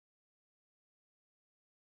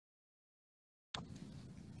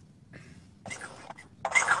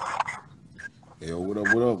Yo, what up,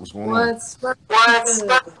 what up? What's going on? What's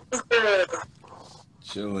good?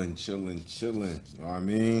 Chilling. You know what I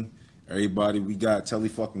mean? Everybody, we got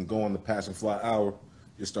TellyFckNGo on the Passing Fly Hour.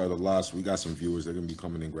 Just started live, so we got some viewers. They're going to be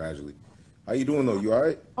coming in gradually. How you doing, though? You all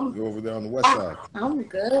right? You're over there on the west side. I'm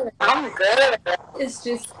good. I'm good. It's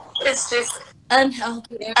just It's just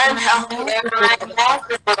unhealthy every unhealthy now every night and a half.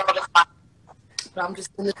 but I'm just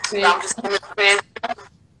in the crib. I'm just in the crib.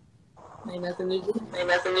 Ain't nothing to do. Ain't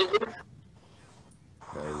nothing to do.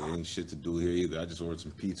 Hey, ain't shit to do here either. I just ordered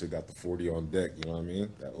some pizza, got the 40 on deck, you know what I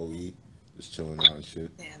mean? That OE, just chilling out and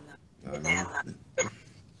shit. Yeah, You know what I mean?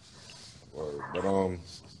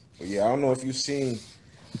 But yeah, I don't know if you've seen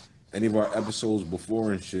any of our episodes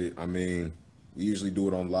before and shit. I mean, we usually do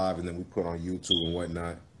it on live and then we put on YouTube and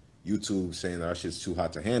whatnot. YouTube saying that our shit's too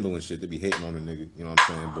hot to handle and shit. They be hating on the nigga, you know what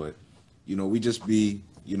I'm saying? But, you know, we just be,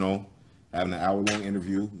 you know, having an hour-long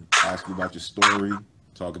interview, ask you about your story,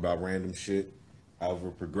 talk about random shit, however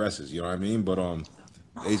it progresses, you know what I mean? But,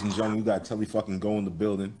 ladies and gentlemen, we got TellyFckNGo in the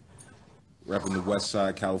building, repping the west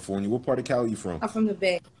side, California. What part of Cali you from? I'm from the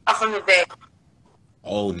Bay. I'm from the Bay.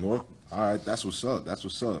 Oh, North? All right, that's what's up. That's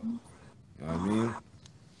what's up. You know what I mean?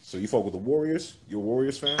 So you fuck with the Warriors? You a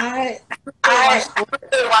Warriors fan? I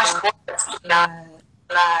really watch sports. I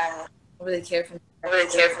don't really care for I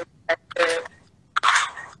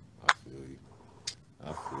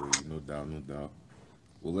feel you. No doubt.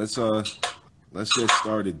 Well, let's get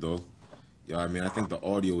started though. Yeah, I mean, I think the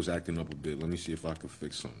audio is acting up a bit. Let me see if I can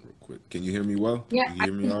fix something real quick. Can you hear me well? Yeah, can you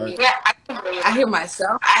hear me all right? Yeah, I can hear you. I hear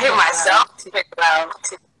myself.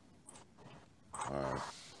 All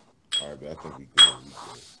right, but I think we good.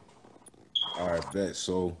 All right, bet.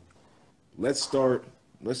 So let's start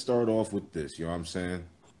off with this. You know what I'm saying?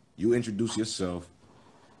 You introduce yourself,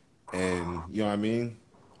 and you know what I mean.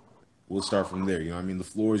 We'll start from there. You know what I mean. The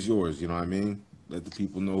floor is yours. You know what I mean. Let the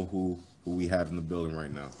people know who we have in the building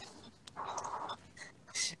right now.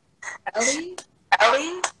 Ellie?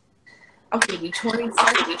 I'm gonna be 27. At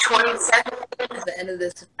the end of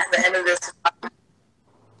this.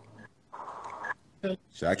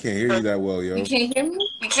 So I can't hear you that well, yo. You can't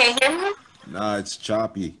hear me? Nah, it's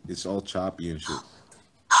choppy. It's all choppy and shit.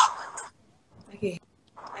 Okay.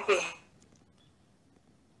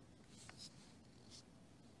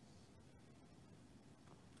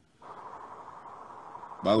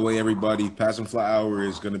 By the way, everybody, Passing Fly Hour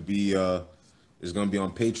is gonna be on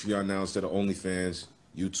Patreon now instead of OnlyFans.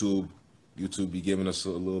 YouTube be giving us a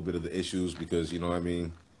little bit of the issues because you know what I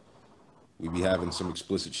mean. We be having some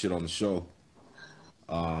explicit shit on the show.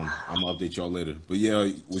 I'm gonna update y'all later. But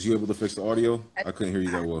yeah, was you able to fix the audio? I couldn't hear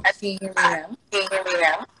you that well. I can hear me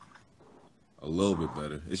now. A little bit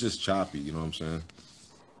better. It's just choppy, you know what I'm saying?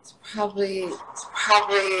 It's probably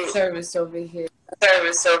service over here. I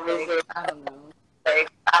don't know.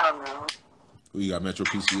 Who you got, Metro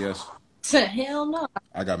PCS? Hell no.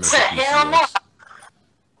 I got Metro PCS.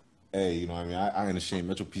 Hey, you know what I mean? I ain't ashamed.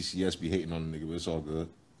 Metro PCS be hating on the nigga, but it's all good.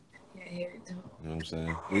 Yeah, here it go. You know what I'm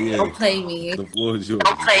saying? Yeah, don't play me. The floor is yours.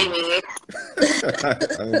 Don't play me.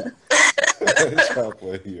 Stop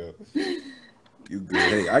playing, yo. You good.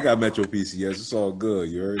 Hey, I got Metro PCS. It's all good.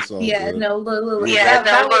 You heard? It's all good. No, look. Yeah,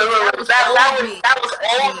 that was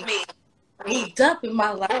old me. Moved up in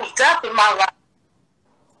my life.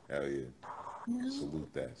 Hell yeah.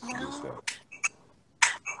 Salute that.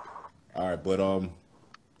 All right, but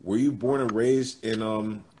were you born and raised in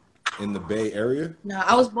the Bay Area? No,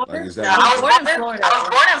 I was born. Like, I was born in Florida.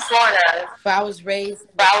 But I was raised.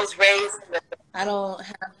 I don't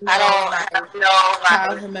have no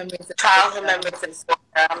childhood memories.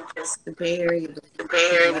 I'm just the Bay Area.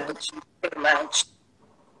 Pretty much.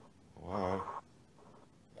 Wow.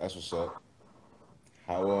 That's what's up.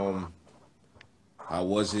 How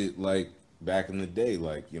was it like back in the day?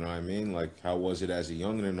 Like, you know what I mean? Like, how was it as a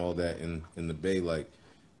youngin' and all that in the Bay? Like,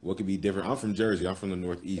 what could be different? I'm from Jersey. I'm from the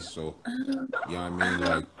Northeast, so you know what I mean?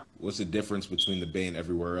 Like, what's the difference between the Bay and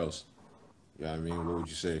everywhere else? You know what I mean? What would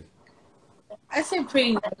you say? I said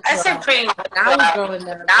pretty. When I was growing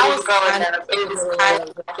up. It was kind of like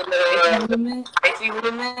a little breaking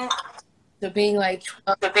movement. So being like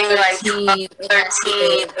 12, 13, in that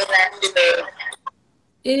shit.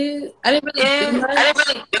 I didn't really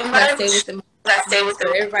do much. I stayed with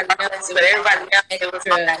them. Everybody else, it was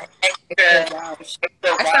like extra wild shit.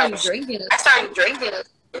 I started drinking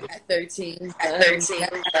at 13.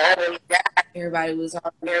 Everybody was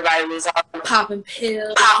all popping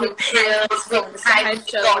pills, going to side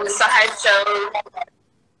shows.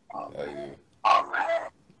 All right.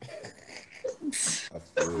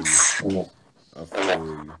 I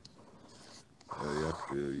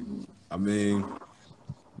feel you. I mean,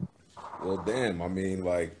 well, damn. I mean,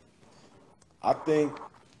 like, I think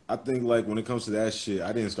like when it comes to that shit,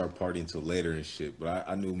 I didn't start partying till later and shit. But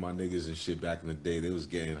I knew my niggas and shit back in the day. They was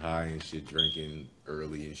getting high and shit, drinking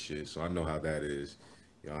early and shit. So I know how that is.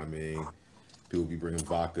 You know what I mean? People be bringing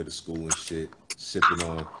vodka to school and shit, sipping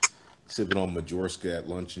on Majorska at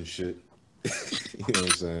lunch and shit. You know what I'm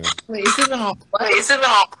saying? Wait, you sipping on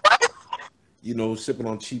what? You know, sipping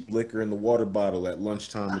on cheap liquor in the water bottle at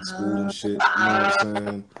lunchtime at school and shit. You know what I'm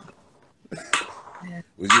saying?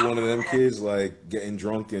 Was you one of them kids like getting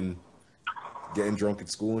drunk at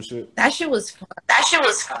school and shit? That shit was fun.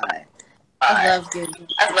 I love getting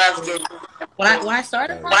drunk. When I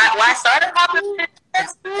started popping,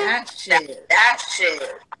 that shit.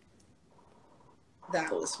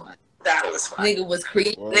 That was fun. Nigga was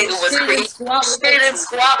creating squat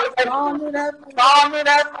with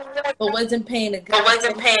but wasn't paying a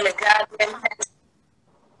goddamn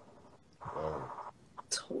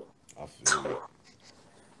I feel you.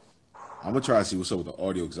 I'm gonna try to see what's up with the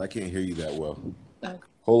audio because I can't hear you that well. Okay.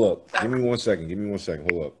 Hold up. Give me 1 second.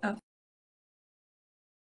 Hold up. Okay.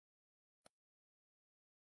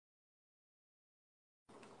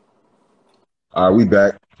 All right, we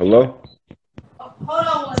back. Hello? Hold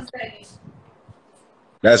on 1 second.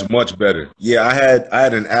 That's much better. Yeah, I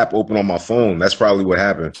had an app open on my phone. That's probably what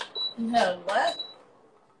happened. You had what?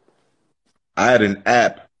 I had an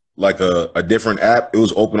app, like a different app. It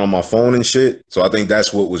was open on my phone and shit. So I think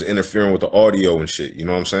that's what was interfering with the audio and shit. You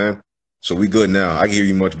know what I'm saying? So we good now. I can hear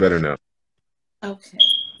you much better now. Okay.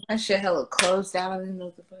 That shit hella closed down. I didn't know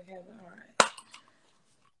what the fuck happened. All right.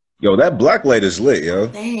 Yo, that black light is lit, yo.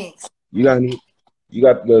 Thanks. You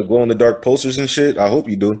got the glow in the dark posters and shit? I hope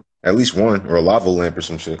you do. At least one, or a lava lamp or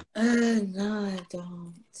some shit. No, I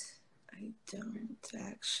don't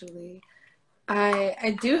actually.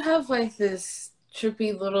 I do have like this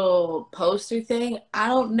trippy little poster thing. I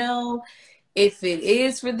don't know if it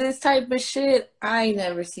is for this type of shit. I ain't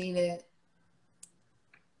never seen it.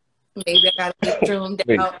 Maybe I gotta get zoomed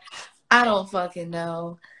out. I don't fucking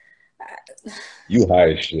know. You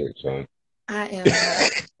high as shit, son. I am high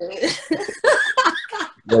as shit.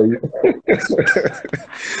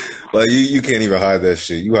 Like you can't even hide that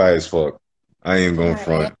shit. You high as fuck. I ain't going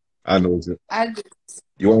front. I know it's it.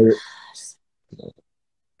 You want to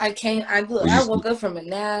hear? I woke up from a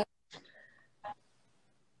nap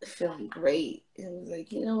feeling great. It was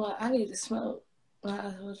like, you know what? I need to smoke.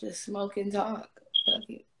 I will just smoke and talk. Fuck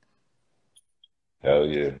it. Hell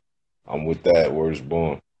yeah. I'm with that. Word's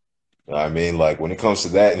born. You know what I mean? Like when it comes to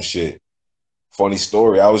that and shit, funny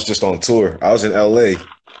story. I was just on tour. I was in LA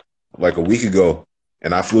like a week ago,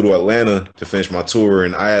 and I flew to Atlanta to finish my tour,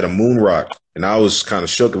 and I had a moon rock, and I was kind of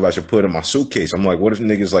shook if I should put it in my suitcase. I'm like, what if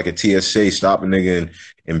niggas like a TSA stop a nigga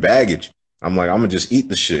in baggage? I'm like, I'm gonna just eat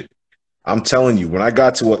the shit. I'm telling you, when I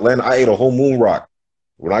got to Atlanta, I ate a whole moon rock.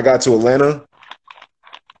 When I got to Atlanta,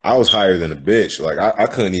 I was higher than a bitch. Like I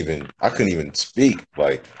couldn't even speak.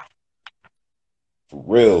 Like for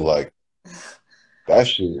real, like that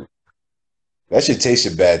shit. That shit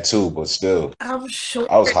tasted bad too, but still. I'm sure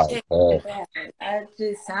I was high. It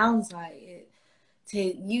just sounds like it.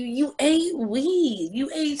 You ate weed. You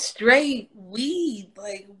ate straight weed.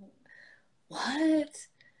 Like what?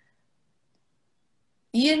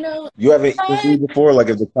 You know, you haven't eaten weed before? Like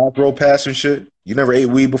if the cops roll past and shit? You never ate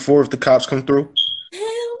weed before if the cops come through?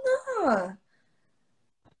 Hell no.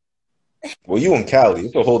 Well, you in Cali.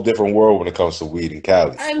 It's a whole different world when it comes to weed in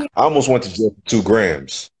Cali. I almost went to jail for 2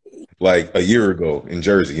 grams like a year ago in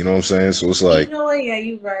Jersey. You know what I'm saying? So it's like, you know what? Yeah,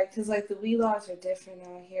 you're right. Because like the weed laws are different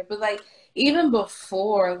out here. But like even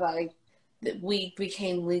before like the weed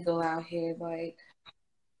became legal out here, like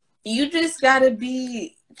you just gotta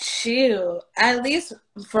be chill. At least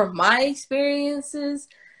for my experiences,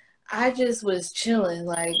 I just was chilling.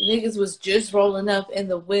 Like niggas was just rolling up in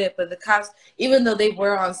the whip, but the cops, even though they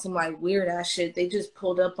were on some like weird ass shit, they just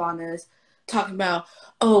pulled up on us talking about,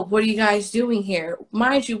 oh, what are you guys doing here?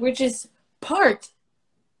 Mind you, we're just parked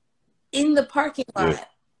in the parking lot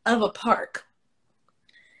of a park.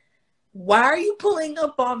 Why are you pulling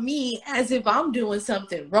up on me as if I'm doing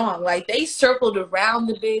something wrong? Like they circled around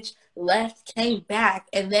the bitch, left, came back,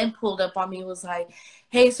 and then pulled up on me and was like,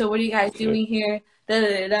 hey, so what are you guys doing here? Da, da,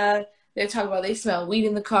 da, da. They're talking about they smell weed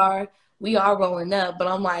in the car. We all rolling up, but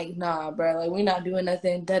I'm like, nah, bro, like we're not doing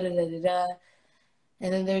nothing. Da, da, da, da, da.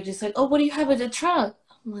 And then they're just like, oh, what do you have in the trunk?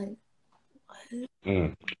 I'm like,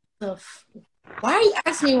 what? Why are you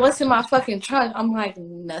asking me what's in my fucking trunk? I'm like,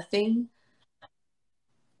 nothing.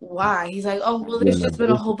 Why? He's like, oh, well, there's just been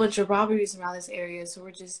a whole bunch of robberies around this area, so we're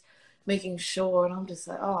just making sure. And I'm just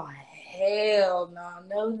like, oh, hell no.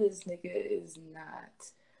 No, this nigga is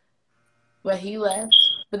not. But he left.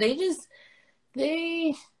 But it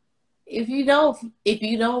if you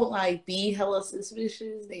don't like be hella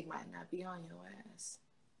suspicious, they might not be on your ass.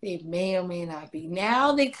 They may or may not be.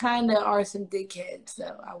 Now they kind of are some dickheads,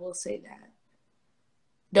 though. I will say that.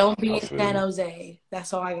 Don't be in San Jose.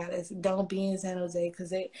 That's all I gotta say. Don't be in San Jose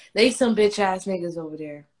because they some bitch ass niggas over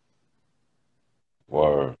there.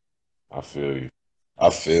 Word. I feel you. I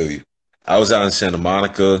feel you. I was out in Santa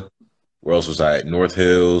Monica. Where else was I at? North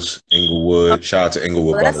Hills, Inglewood. Shout out to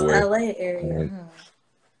Inglewood, Well, by that's the way. LA area, huh?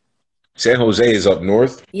 San Jose is up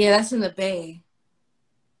north. Yeah, that's in the Bay.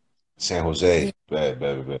 San Jose.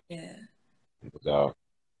 Bad. Yeah. No doubt.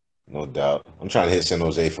 No doubt. I'm trying to hit San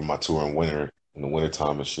Jose for my tour in the winter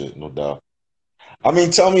time and shit. No doubt. I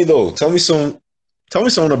mean, tell me though. Tell me something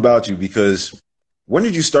about you, because when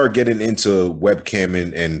did you start getting into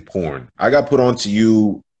webcam and porn? I got put onto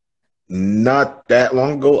you not that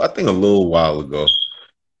long ago. I think a little while ago.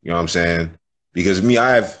 You know what I'm saying? Because me,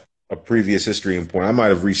 I have a previous history in porn. I might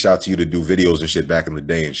have reached out to you to do videos and shit back in the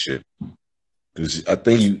day and shit. Because I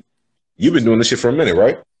think you've been doing this shit for a minute,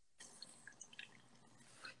 right?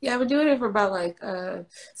 Yeah, I've been doing it for about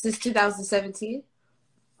since 2017.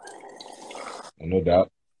 No doubt.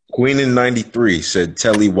 Queen in 93 said,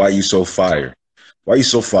 Telly, why you so fire? Why you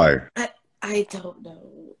so fire? I don't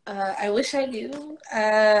know. I wish I knew.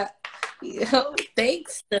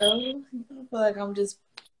 Thanks though. I feel like I'm just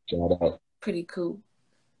Shout out. pretty cool.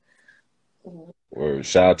 Or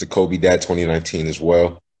shout out to Kobe Dad 2019 as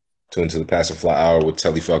well. Tune into the Passive Fly Hour with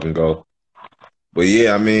TellyFckNGo. But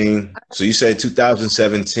yeah, I mean, so you said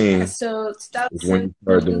 2017. Yeah, so is when you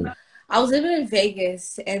started doing it. I was living in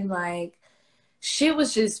Vegas and like shit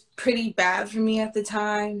was just pretty bad for me at the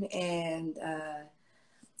time, and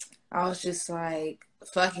I was just like,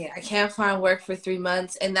 fuck it, I can't find work for 3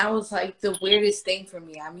 months, and that was like the weirdest thing for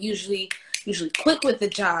me. I'm usually quick with the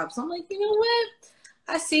job, so I'm like, you know what?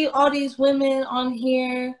 I see all these women on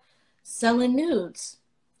here selling nudes.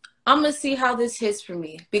 I'm gonna see how this hits for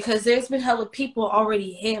me, because there's been hella people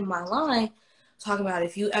already hitting my line talking about,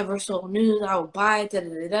 if you ever sold nudes, I will buy it.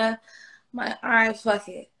 I'm like, all right, fuck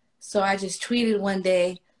it. So I just tweeted one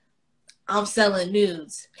day, I'm selling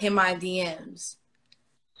nudes, hit my DMs.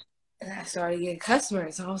 And I started getting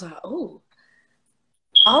customers. And I was like, oh,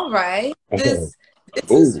 all right. This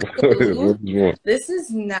is cool. This is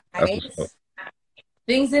nice.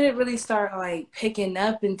 Things didn't really start like picking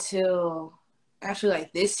up until actually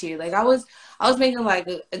like this year. Like I was making like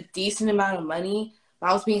a decent amount of money, but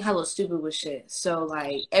I was being hella stupid with shit. So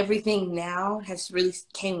like everything now has really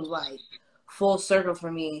came like full circle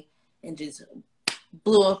for me and just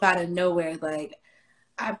blew up out of nowhere. Like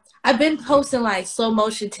I've been posting like slow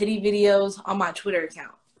motion titty videos on my Twitter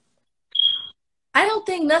account. I don't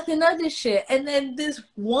think nothing of this shit. And then this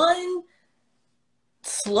one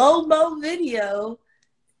slow-mo video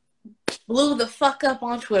blew the fuck up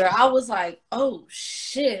on Twitter. I was like, oh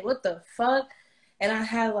shit, what the fuck? And I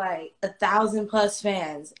had like 1,000+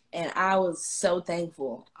 fans, and I was so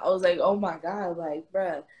thankful. I was like, oh my God, like,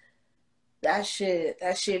 bruh, that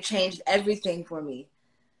shit changed everything for me.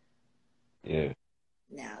 Yeah.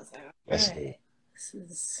 Now it's like, all right,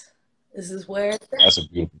 this is where it's at. That's a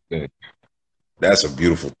beautiful thing. That's a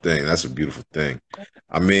beautiful thing. That's a beautiful thing.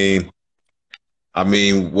 I mean,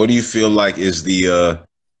 what do you feel like is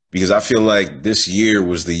because I feel like this year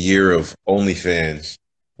was the year of OnlyFans,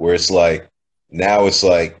 where it's like, now it's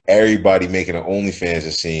like everybody making an OnlyFans,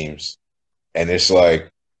 it seems. And it's like,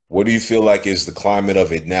 what do you feel like is the climate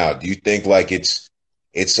of it now? Do you think like it's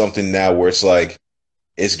something now where it's like,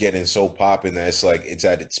 it's getting so popping that it's like it's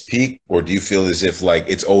at its peak? Or do you feel as if like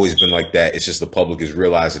it's always been like that, it's just the public is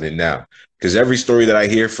realizing it now? Because every story that I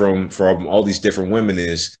hear from all these different women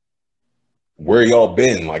is, where y'all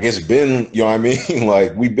been? Like, it's been, you know what I mean?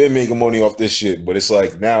 Like, we've been making money off this shit, but it's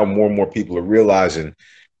like now more and more people are realizing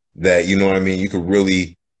that, you know what I mean, you could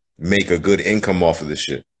really make a good income off of this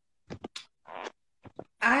shit.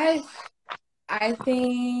 I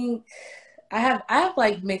think I have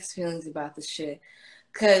like mixed feelings about this shit,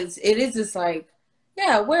 because it is just like,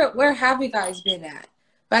 yeah, where have you guys been at?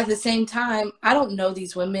 But at the same time, I don't know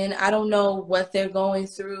these women. I don't know what they're going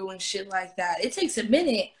through and shit like that. It takes a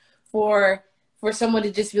minute for someone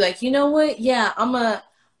to just be like, you know what? Yeah, I'm a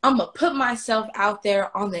put myself out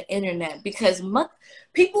there on the internet, because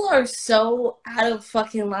people are so out of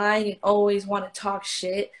fucking line and always want to talk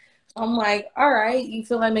shit. I'm like, all right, you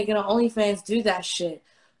feel like making an OnlyFans, do that shit,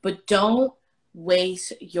 but don't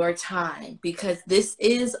waste your time, because this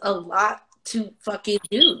is a lot to fucking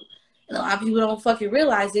do. And a lot of people don't fucking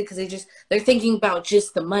realize it, because they're thinking about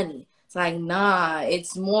just the money. It's like, nah,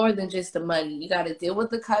 it's more than just the money. You got to deal with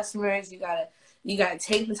the customers. You got to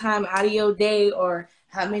take the time out of your day, or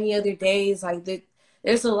how many other days. Like,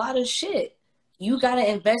 There's a lot of shit. You gotta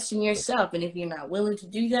invest in yourself, and if you're not willing to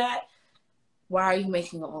do that, why are you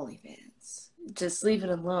making an OnlyFans? Just leave it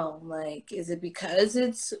alone. Like, is it because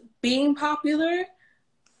it's being popular,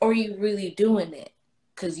 or are you really doing it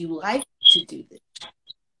because you like to do this?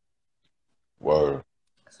 Word.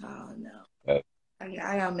 So I don't know.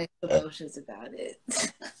 I got mixed emotions about it.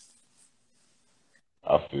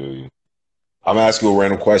 I feel you. I'm gonna ask you a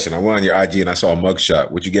random question. I went on your IG and I saw a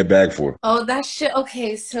mugshot. What'd you get bagged for? Oh, that shit.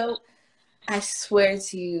 Okay, so I swear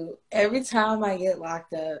to you, every time I get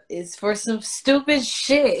locked up, it's for some stupid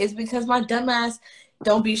shit. It's because my dumbass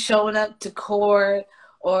don't be showing up to court,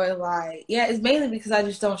 or like, yeah, it's mainly because I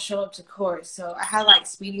just don't show up to court. So I had like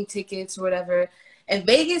speeding tickets or whatever. And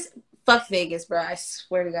Vegas, fuck Vegas, bro. I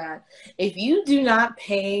swear to God, if you do not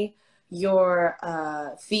pay your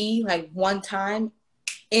fee like one time,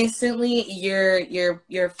 instantly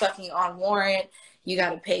you're fucking on warrant. You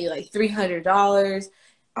got to pay like $300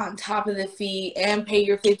 on top of the fee and pay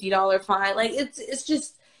your $50 fine. Like, it's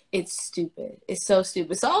stupid. It's so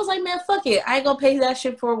stupid. So I was like, man, fuck it. I ain't gonna pay that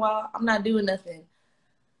shit for a while. I'm not doing nothing.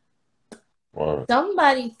 Wow.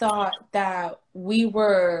 Somebody thought that we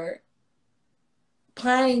were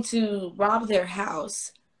planning to rob their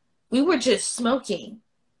house. We were just smoking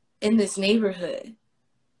in this neighborhood,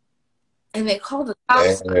 and they called the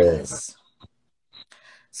cops on us.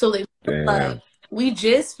 So they like, we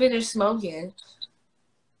just finished smoking.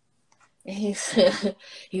 And he said,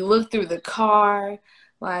 he looked through the car,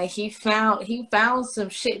 like he found some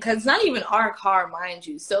shit, because it's not even our car, mind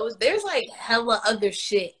you. So there's like hella other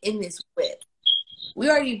shit in this whip. We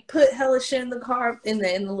already put hella shit in the car, in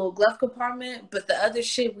the little glove compartment, but the other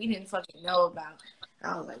shit we didn't fucking know about.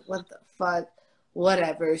 I was like, what the fuck?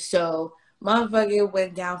 Whatever. So motherfucker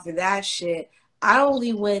went down for that shit. I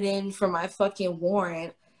only went in for my fucking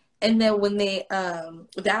warrant. And then when they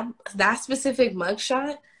that specific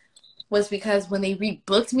mugshot was because when they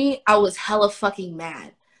rebooked me, I was hella fucking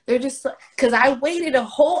mad. They're just, because I waited a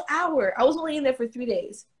whole hour. I was only in there for 3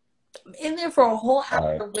 days. I'm in there for a whole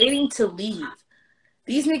hour waiting to leave.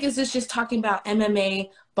 These niggas is just talking about MMA,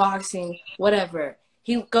 boxing, whatever.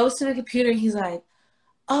 He goes to the computer and he's like,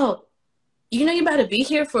 oh, you know you about to be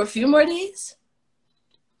here for a few more days?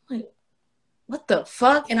 I'm like, what the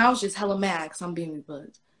fuck? And I was just hella mad because I'm being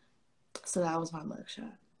rebooked. So that was my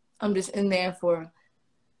mugshot. I'm just in there for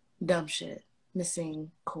dumb shit,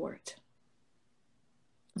 missing court.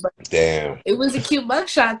 But damn, it was a cute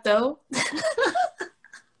mugshot though.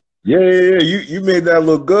 Yeah. You made that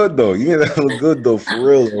look good though. You made that look good though, for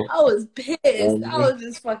real. Though. I was pissed. I was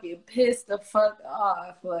just fucking pissed the fuck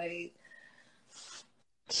off. Like,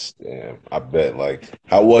 damn, I bet. Like,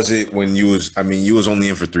 how was it when you was? I mean, you was only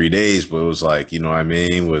in for 3 days, but it was like, you know what I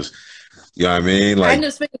mean? Was, you know what I mean? Like,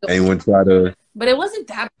 anyone try to? But it wasn't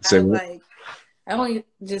that bad. Like, I only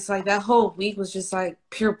just like that whole week was just like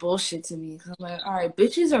pure bullshit to me. I'm like, all right,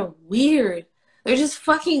 bitches are weird. They're just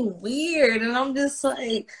fucking weird, and I'm just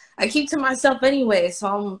like, I keep to myself anyway.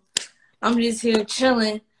 So I'm just here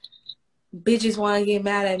chilling. Bitches want to get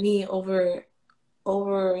mad at me over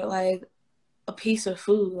like a piece of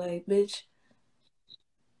food, like, bitch.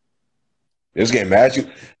 It was getting mad at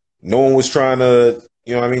you. No one was trying to,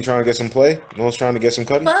 you know what I mean, trying to get some play. No one's trying to get some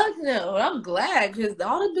cutty. Fuck no, I'm glad because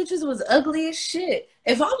all the bitches was ugly as shit.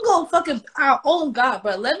 If I'm gonna fucking, oh God,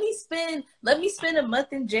 bro, let me spend a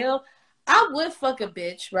month in jail. I would fuck a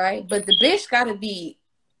bitch, right? But the bitch gotta be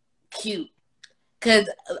cute. Cause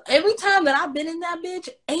every time that I've been in that bitch,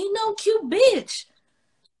 ain't no cute bitch.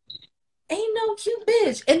 Ain't no cute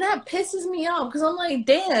bitch. And that pisses me off because I'm like,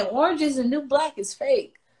 damn, Orange is the New Black is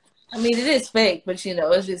fake. I mean, it is fake, but you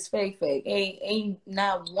know, it's just fake. Ain't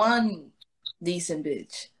not one decent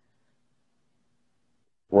bitch.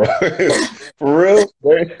 Right. For real?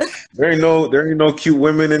 There ain't no cute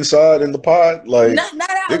women inside in the pod. Like, not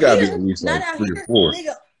out there gotta here. be at least Not like out 3 here. or 4.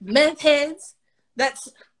 Nigga, meth heads. That's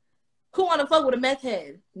who wanna fuck with a meth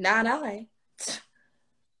head? Not I.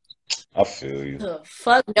 I feel you.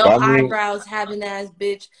 Fuck no eyebrows having ass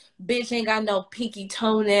bitch. Bitch ain't got no pinky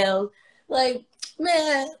toenails. Like,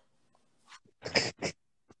 man,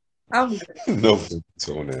 I'm good. No pinky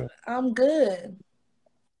toenail. I'm good.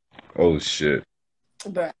 Oh shit.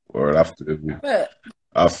 Bruh. Or I feel you. Bruh.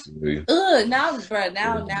 I feel you. Now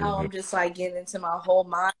I'm just like getting into my whole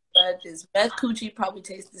mind. But this meth coochie probably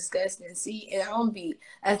tastes disgusting. See, and I'm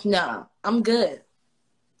good.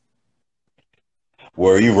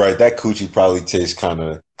 Well, you right. That coochie probably tastes kind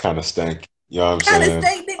of stank. You know what I'm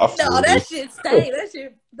saying? No, that shit stank.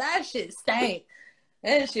 That shit stank.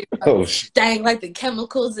 That shit stank like the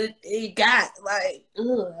chemicals it got. Like,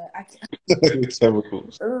 ugh.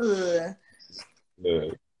 Chemicals. Ugh.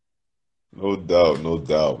 Yeah. No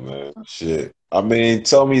doubt, man. Shit. I mean,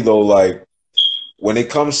 tell me though, like when it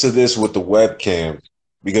comes to this with the webcam,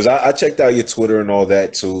 because I checked out your Twitter and all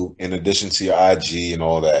that too, in addition to your IG and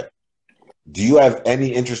all that. Do you have any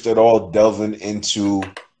interest at all delving into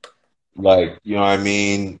like, you know what I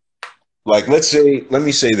mean? Like let's say, let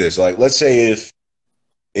me say this, like let's say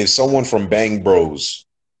if someone from Bang Bros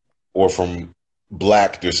or from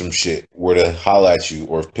Black or some shit were to holla at you,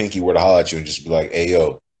 or if Pinky were to holla at you and just be like, hey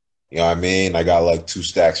yo, you know what I mean? I got like 2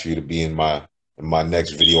 stacks for you to be in my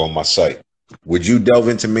next video on my site. Would you delve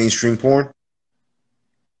into mainstream porn?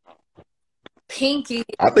 Pinky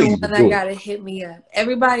I is the think you one should that do it. gotta hit me up.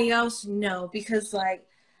 Everybody else, no, because like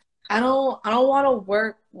I don't want to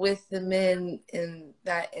work with the men in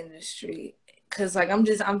that industry because like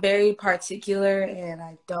I'm very particular and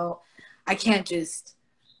I can't just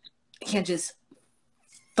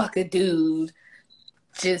fuck a dude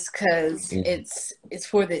just because Mhm. it's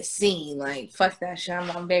for the scene. Like fuck that shit.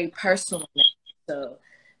 I'm very personal now. So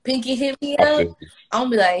Pinky hit me I up. feel you. I'm gonna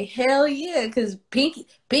be like, hell yeah, because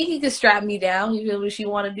Pinky could strap me down. You feel me? She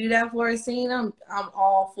want to do that for a scene. I'm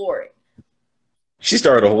all for it. She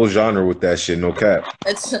started a whole genre with that shit, no cap.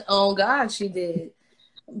 It's oh god, she did.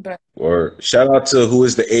 But Or shout out to who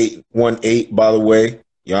is the 818, by the way.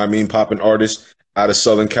 You know what I mean? Popping artist out of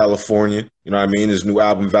Southern California. You know what I mean? His new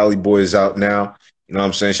album, Valley Boy, is out now. You know what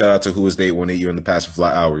I'm saying? Shout out to who is the 818. You're in the Passive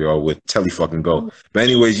Fly Hour, y'all, with TellyFckNGo. But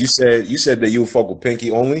anyways, you said that you would fuck with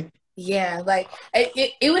Pinky only? yeah, like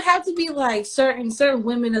it would have to be like certain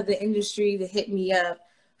women of the industry to hit me up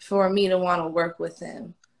for me to want to work with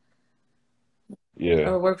them Yeah.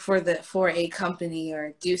 or work for a company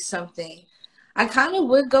or do something. I kind of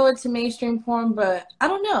would go into mainstream porn, but I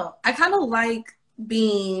don't know. I kind of like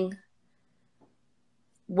being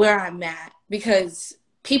where I'm at because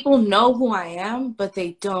people know who I am, but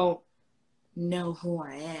they don't know who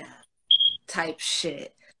I am type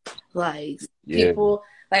shit. Like Yeah. people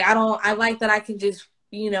like I like that I can just,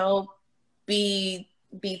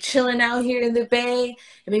 be chilling out here in the bay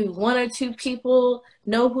and maybe one or two people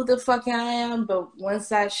know who the fuck I am, but once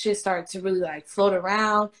that shit starts to really like float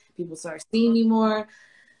around, people start seeing me more.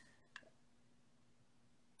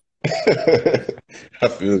 I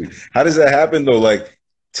feel you. How does that happen though? Like,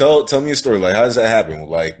 tell me a story. Like, how does that happen?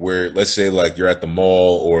 Like, where let's say like you're at the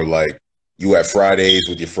mall or like you at Fridays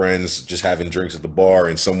with your friends, just having drinks at the bar,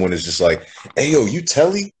 and someone is just like, "Hey, yo, you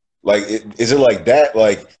Telly?" Like, is it like that?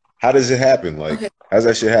 Like, how does it happen? Like, Okay. how's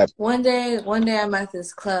that shit happen? One day I'm at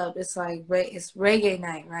this club. It's like it's reggae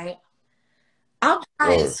night, right? I'm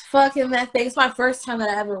high Or as fuck in that thing. It's my first time that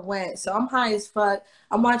I ever went, so I'm high as fuck.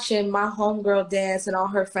 I'm watching my homegirl dance and all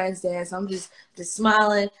her friends dance. I'm just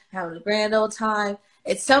smiling, having a grand old time.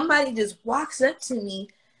 And somebody just walks up to me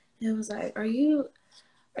and was like, "Are you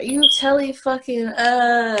Telly?"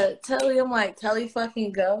 I'm like,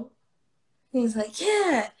 "TellyFckNGo." He's like,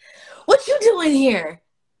 "Yeah, what you doing here?"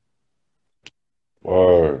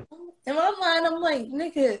 or In my mind, I'm like,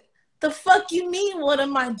 "Nigga, the fuck you mean? What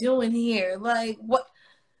am I doing here? Like, what?"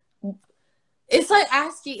 It's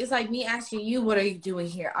like me asking you, what are you doing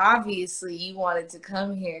here? Obviously, you wanted to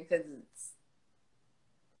come here because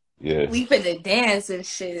yeah, we finna dance and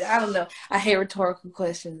shit. I don't know. I hate rhetorical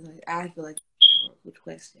questions. Like I feel like a rhetorical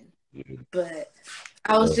question, yeah, but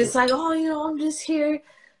I was just like, oh, I'm just here,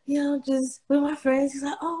 just with my friends. He's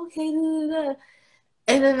like, oh, okay, da, da, da.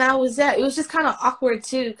 And then that was that. It was just kind of awkward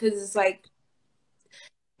too, because it's like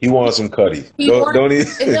he wants some cutty. he wanted. Don't he?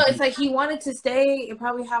 No, it's like he wanted to stay and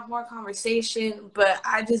probably have more conversation, but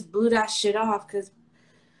I just blew that shit off because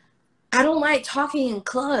I don't like talking in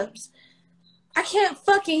clubs. I can't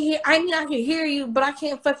fucking hear. I mean, I can hear you, but I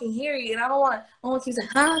can't fucking hear you, and I don't want to. I want to keep saying,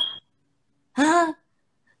 huh, huh.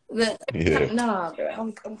 Yeah. No, bro.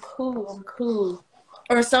 I'm cool. I'm cool.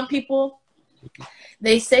 Or some people,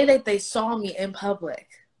 they say that they saw me in public,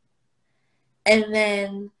 and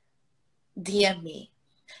then DM me.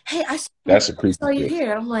 Hey, That's a I creepy saw you shit.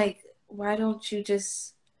 here. I'm like, why don't you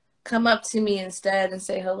just come up to me instead and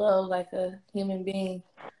say hello like a human being?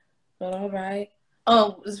 But all right.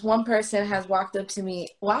 Oh, this one person has walked up to me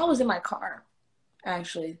while I was in my car,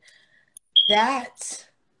 actually. That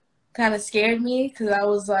kind of scared me because I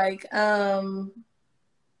was like,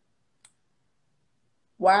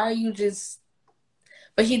 why are you just.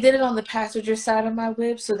 But he did it on the passenger side of my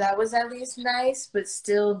whip, so that was at least nice, but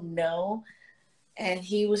still no. And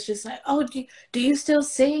he was just like, oh, do you still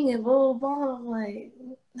sing and blah, blah, blah. I'm like,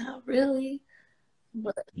 not really.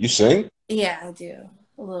 But You sing? yeah, I do.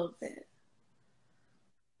 A little bit.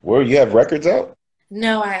 Where you have records out?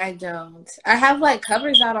 No, I don't. I have like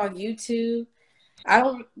covers out on YouTube. I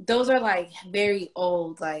don't. Those are like very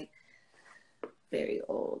old. Like very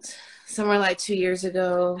old. Some are like 2 years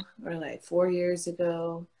ago or like 4 years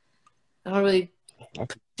ago. I don't really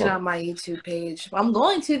put it on my YouTube page. I'm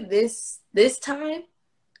going to this time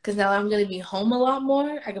because now I'm going to be home a lot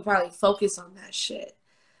more. I could probably focus on that shit.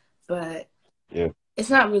 But yeah, it's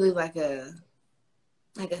not really like a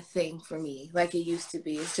thing for me like it used to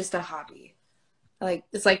be. It's just a hobby. Like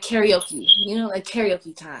it's like karaoke, you know, like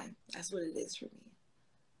karaoke time. That's what it is for me.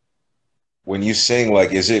 when you sing,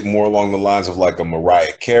 like, is it more along the lines of like a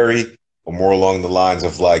Mariah Carey, or more along the lines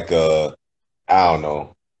of like I don't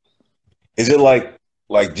know. Is it like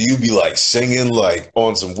do you be like singing like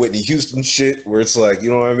on some Whitney Houston shit where it's like, you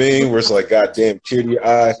know what I mean? Where it's like goddamn tear to your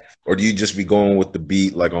eye, or do you just be going with the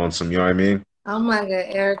beat like on some, you know what I mean? I'm like an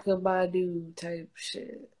Erica Badu type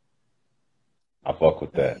shit. I fuck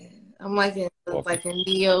with that. Yeah. I'm like a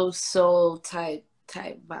neo soul type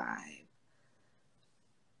vibe.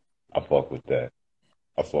 I fuck with that.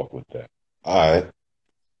 I fuck with that. All right.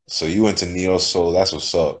 So you into neo soul? That's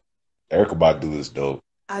what's up. Erica Badu is dope.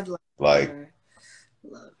 I'd love Like, her.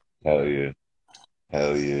 Love. hell yeah,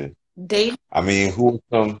 hell yeah. Date. I mean, who would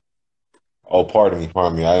come? Oh, pardon me.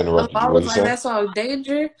 I interrupted I you. What was you like say? that song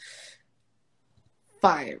Danger.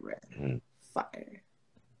 Fire, Mm, fire.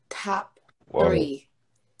 Top well, 3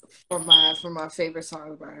 for my favorite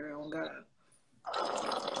songs by her. Oh God.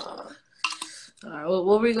 All right,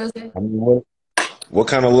 what were you gonna say? I mean, what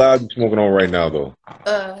kind of loud you smoking on right now, though?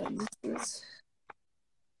 This is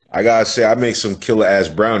I gotta say, I make some killer ass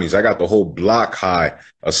brownies. I got the whole block high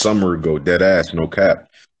a summer ago, dead ass, no cap.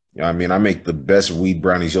 You know what I mean? I make the best weed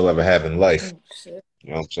brownies you'll ever have in life. shit. You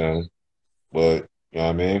know what I'm saying? But, you know what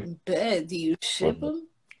I mean? Bet. Do you But ship them?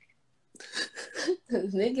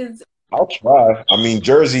 Niggas. I'll try. I mean,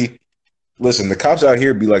 Jersey, listen, the cops out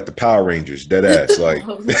here be like the Power Rangers, dead ass. Like,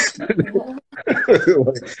 like,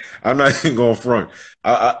 I'm not even going front.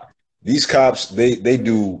 These cops, they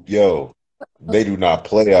do, they do not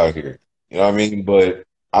play out here. You know what I mean? But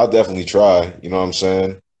I'll definitely try. You know what I'm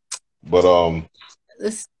saying? But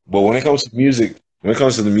This, but when it comes to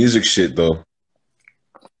the music shit though,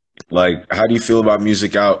 like, how do you feel about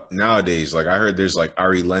music out nowadays? Like, I heard there's like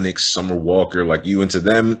Ari Lennox, Summer Walker. Like, you into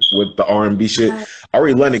them with the R&B shit?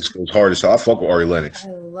 Ari Lennox goes hard as hell. I fuck with Ari Lennox. I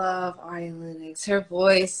love Ari Lennox. Her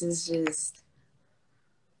voice is just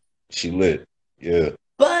She lit. Yeah.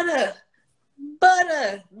 butter.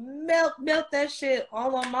 Melt that shit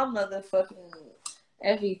all on my motherfucking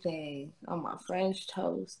everything. On my French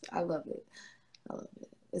toast. I love it.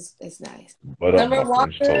 It's nice. But Summer my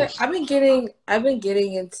French Walker. toast. I've been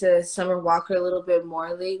getting into Summer Walker a little bit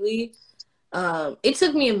more lately. It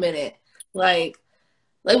took me a minute. Like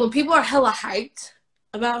when people are hella hyped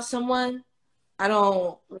about someone, I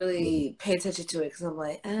don't really pay attention to it because I'm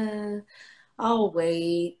like, I'll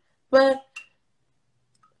wait. But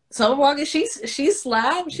Summer Walker, she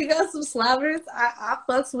slapped. She got some slappers. I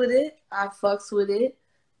fucks with it.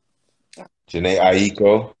 Janae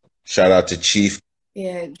Aiko. Shout out to Chief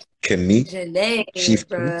Yeah, Kenny. Janae, Chief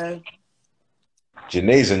bruh.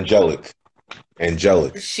 Janae's angelic.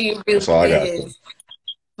 Angelic. She That's really all I got. is.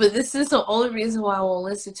 But this is the only reason why I won't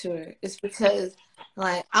listen to her. It's because,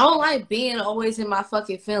 like, I don't like being always in my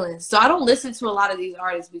fucking feelings. So I don't listen to a lot of these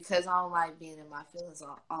artists because I don't like being in my feelings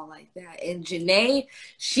all like that. And Janae,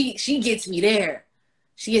 she gets me there.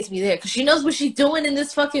 She gets me there because she knows what she's doing in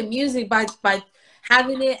this fucking music by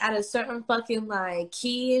having it at a certain fucking like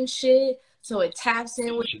key and shit. So it taps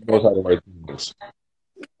in with. She knows how to write things.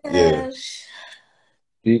 Yeah.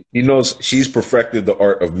 Yeah. He knows she's perfected the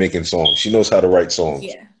art of making songs. She knows how to write songs.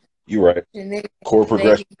 Yeah. You're right. Janae, Chord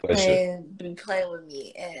progression. be playing with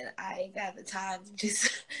me, and I ain't got the time to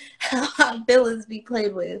just have my feelings be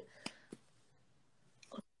played with.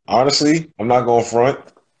 Honestly, I'm not going front.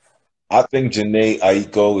 I think Janae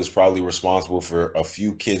Aiko is probably responsible for a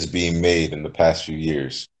few kids being made in the past few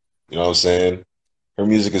years. You know what I'm saying? Her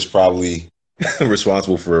music is probably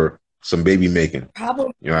responsible for some baby making.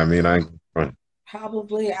 Probably. You know what I mean? I ain't front.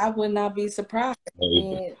 Probably. I would not be surprised.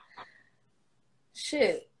 And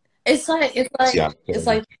shit. It's like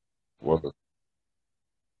Well,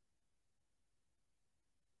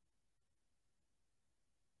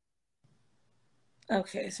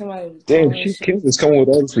 okay, somebody was damn, Chief Kim is coming with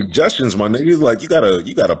all the suggestions, my nigga. Like, you got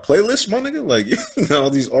a playlist, my nigga? Like, you got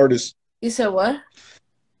all these artists. You said what?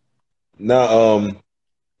 Now,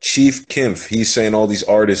 Chief Kempf, he's saying all these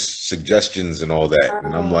artist suggestions and all that.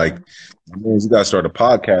 And I'm like, man, you gotta start a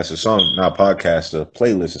podcast or something. Not a podcast, a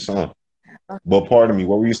playlist or something. But pardon me,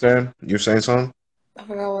 what were you saying? You're saying something? I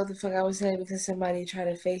forgot what the fuck I was saying because somebody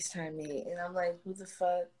tried to FaceTime me. And I'm like, who the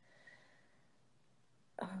fuck?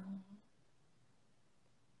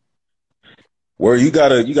 Where you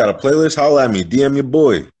got a playlist? Holla at me. DM your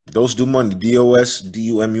boy. Dose do money.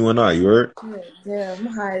 DOSDUMUNI. You heard? Yeah, I'm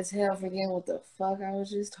high as hell forgetting what the fuck I was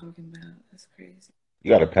just talking about. That's crazy. You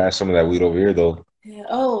gotta pass some of that weed over here though. Yeah.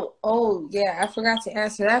 Oh, yeah. I forgot to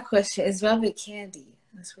answer that question. It's velvet candy.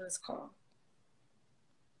 That's what it's called.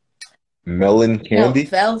 Melon No, candy?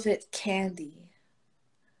 velvet candy.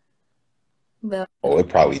 Velvet. Oh, it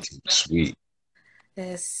probably tastes sweet.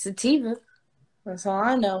 It's sativa. That's all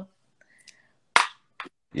I know.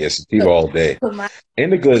 Yeah, sativa all day.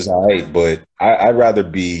 Indica is alright, but I'd rather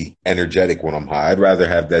be energetic when I'm high. I'd rather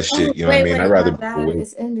have that shit. You know what I mean? I'd rather my be bad. awake.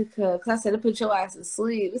 It's indica. Because I said to put your ass to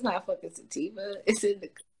sleep. It's not fucking sativa. It's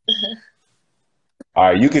indica. All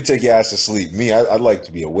right, you can take your ass to sleep. Me, I'd like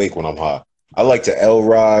to be awake when I'm high. I like to L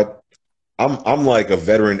ride. I'm like a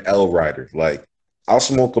veteran L rider. Like I'll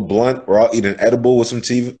smoke a blunt or I'll eat an edible with some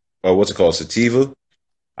sativa or what's it called, sativa.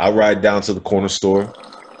 I'll ride down to the corner store.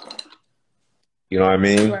 You know what I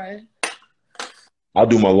mean? Right. I'll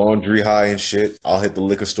do my laundry high and shit. I'll hit the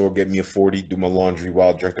liquor store, get me a 40, do my laundry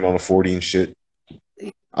while drinking on a 40 and shit.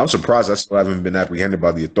 I'm surprised I still haven't been apprehended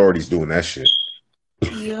by the authorities doing that shit.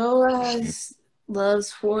 Your ass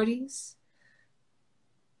loves 40s.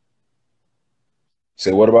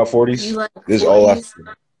 Say what about 40s? You like This is all I.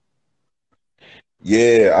 40s?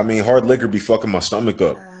 Yeah, I mean, hard liquor be fucking my stomach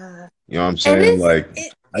up. You know what I'm saying? Like,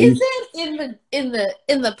 is it in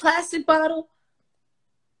the plastic bottle?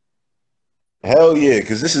 Hell yeah,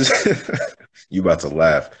 because this is you about to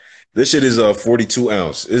laugh. This shit is a 42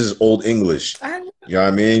 ounce. This is old English. You know what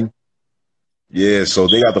I mean? Yeah, so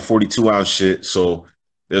they got the 42 ounce shit. So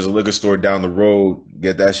there's a liquor store down the road.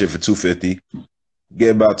 Get that shit for $2.50.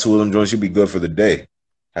 Get about 2 of them joints, you'll be good for the day.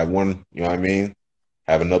 Have one, you know what I mean?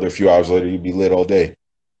 Have another few hours later, you'll be lit all day.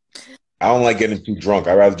 I don't like getting too drunk.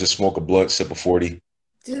 I'd rather just smoke a blunt, sip a 40,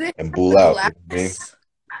 and bull out. You know what I mean?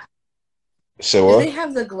 So do what? they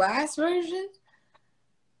have the glass version?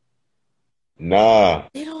 Nah.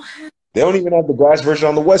 They don't have. They don't even have the glass version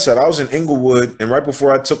on the west side. I was in Inglewood, and right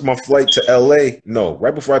before I took my flight to LA, no,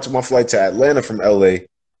 right before I took my flight to Atlanta from LA,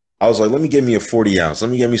 I was like, let me get me a 40 ounce.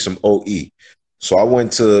 Let me get me some OE. So I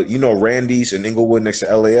went to, you know, Randy's in Inglewood next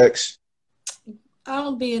to LAX. I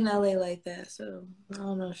don't be in LA like that, so I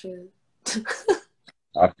don't know shit.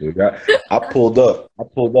 I forgot. I pulled up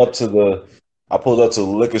to the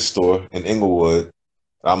liquor store in Inglewood.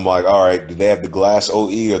 I'm like, all right, do they have the glass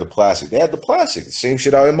OE or the plastic? They had the plastic. The same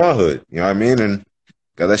shit out in my hood. You know what I mean? And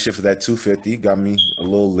got that shit for that $2.50. Got me a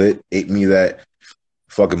little lit. Ate me that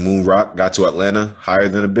fucking moon rock. Got to Atlanta higher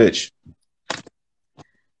than a bitch.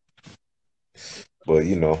 But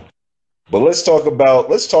you know. But let's talk about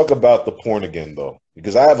the porn again though.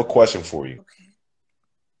 Because I have a question for you. Okay.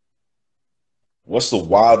 What's the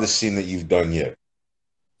wildest scene that you've done yet?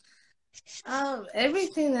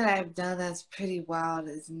 Everything that I've done that's pretty wild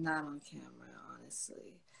is not on camera,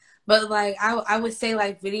 honestly. But like I would say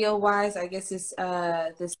like video wise, I guess it's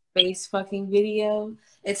this space fucking video.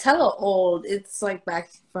 It's hella old. It's like back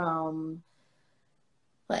from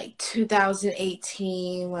like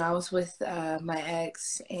 2018 when I was with my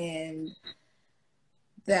ex, and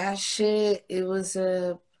that shit, it was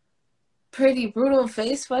a pretty brutal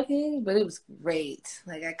face fucking, but it was great.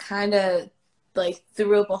 Like I kind of like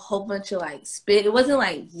threw up a whole bunch of like spit. It wasn't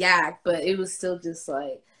like yak, but it was still just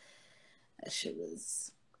like that shit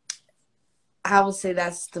was. I would say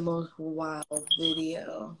that's the most wild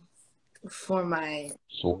video for my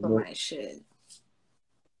shit.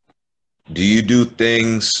 Do you do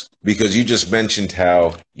things because you just mentioned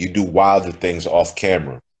how you do wilder things off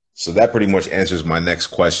camera? So that pretty much answers my next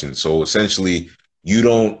question. So essentially, you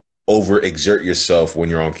don't overexert yourself when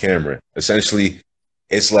you're on camera. Essentially,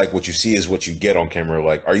 it's like what you see is what you get on camera.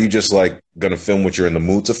 Like, are you just like gonna film what you're in the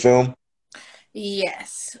mood to film?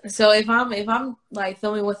 Yes. So if I'm like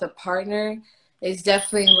filming with a partner, it's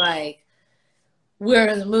definitely like we're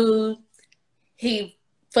in the mood. He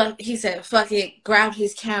said fuck it, grabbed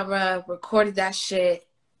his camera, recorded that shit,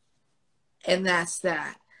 and that's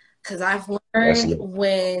that. Cause I've learned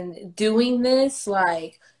when doing this,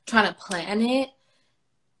 like trying to plan it,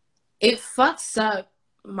 it fucks up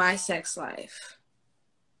my sex life.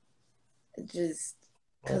 Just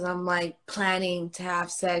because I'm like planning to have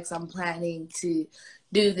sex, I'm planning to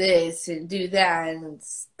do this and do that, and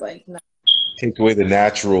it's like no. Takes away the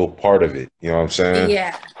natural part of it. You know what I'm saying?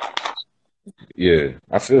 Yeah. Yeah,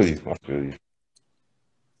 I feel you.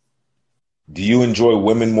 Do you enjoy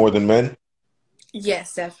women more than men?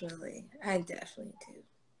 Yes, definitely. I definitely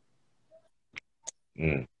do.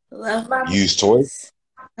 Mm. Love my You use toys?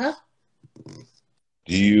 Huh?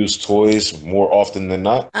 Do you use toys more often than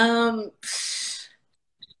not?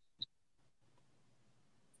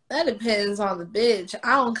 That depends on the bitch.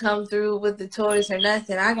 I don't come through with the toys or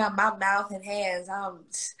nothing. I got my mouth and hands.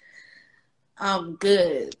 I'm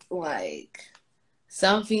good. Like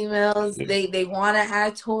some females, they want to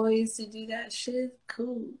have toys to do that shit.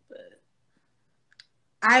 Cool, but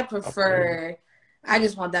I prefer. I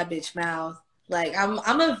just want that bitch mouth. Like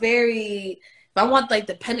I'm a very. If I want like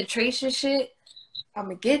the penetration shit, I'm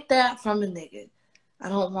gonna get that from a nigga. I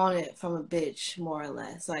don't want it from a bitch, more or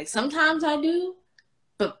less. Like sometimes I do,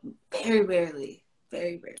 but very rarely.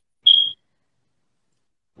 Very rarely.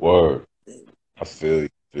 Word. I feel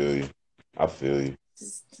you. I feel you.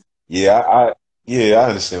 Yeah, I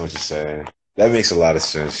understand what you're saying. That makes a lot of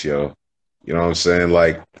sense, yo. You know what I'm saying?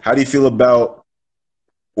 Like, how do you feel about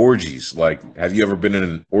orgies? Like, have you ever been in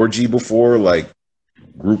an orgy before? Like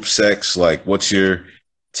group sex? Like, what's your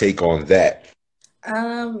take on that?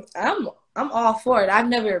 I'm all for it. I've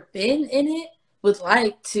never been in it. Would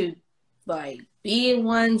like to like be in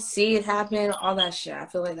one, see it happen, all that shit. I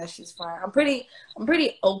feel like that shit's fine. I'm pretty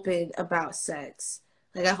open about sex.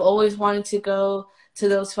 Like I've always wanted to go to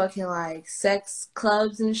those fucking like sex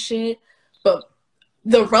clubs and shit, but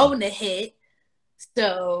the Rona hit,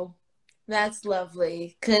 so that's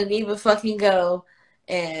lovely. Couldn't even fucking go.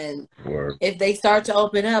 And Word. if they start to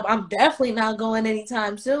open up, I'm definitely not going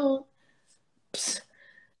anytime soon. Psst.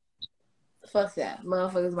 Fuck that.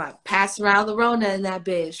 Motherfuckers might pass around the Rona in that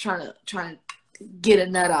bitch trying to get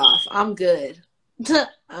a nut off. I'm good.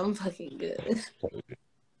 I'm fucking good.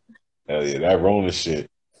 Hell yeah, that Rona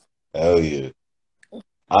shit. Hell yeah.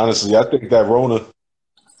 Honestly, I think that Rona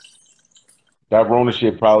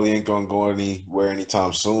shit probably ain't gonna go anywhere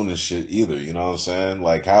anytime soon and shit either. You know what I'm saying?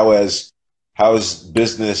 Like, how has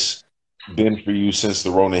business been for you since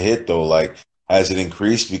the Rona hit though? Like, has it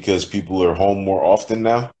increased because people are home more often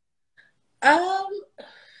now? Um,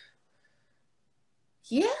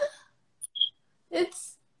 yeah,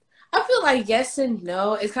 it's. I feel like yes and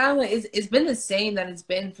no. It's kind of like it's been the same that it's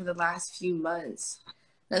been for the last few months.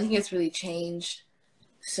 Nothing has really changed,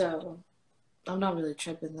 so I'm not really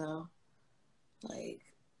tripping though. Like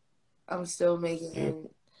I'm still Yeah. making.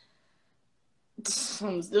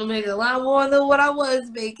 I'm still making a lot more than what I was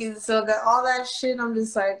making. So that all that shit, I'm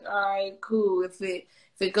just like, all right, cool. If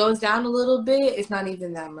it goes down a little bit, it's not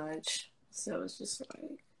even that much. So it's just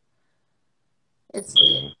like it's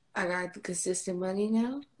lit. Yeah. I got the consistent money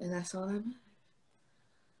now, and that's all that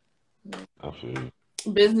matters. I feel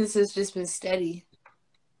you. Business has just been steady,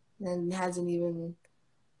 and hasn't really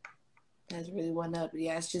went up. But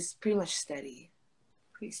yeah, it's just pretty much steady,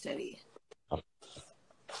 pretty steady.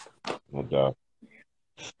 No doubt.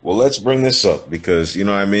 Well, let's bring this up because you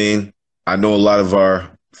know what I mean. I know a lot of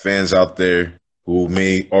our fans out there who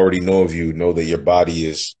may already know of you know that your body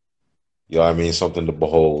is, you know what I mean, something to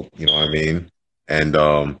behold. You know what I mean. And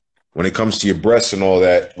when it comes to your breasts and all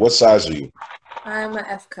that, what size are you? I'm a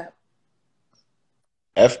F cup.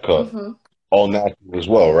 F cup. Mm-hmm. All natural as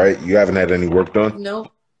well, right? You haven't had any work done?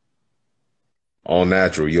 Nope. All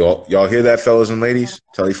natural. Y'all hear that, fellas and ladies?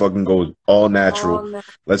 TellyFckNGo all natural. All that.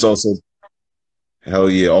 Let's also, hell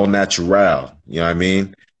yeah, all natural. You know what I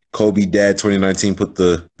mean? Kobe Dad 2019 put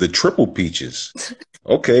the triple peaches.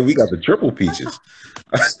 Okay, we got the triple peaches.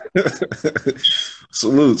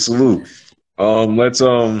 Salute.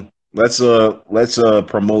 Let's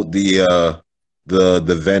promote the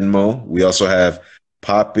Venmo. We also have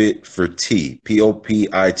Pop It for T,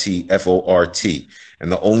 POPITFORT,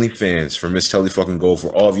 and the OnlyFans for Miss Telly fucking Go for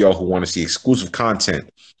all of y'all who want to see exclusive content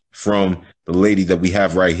from the lady that we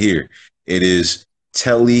have right here. It is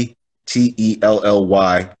Telly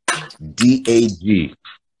TELLYDAG.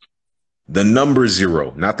 The number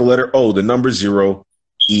zero, not the letter O, the number zero,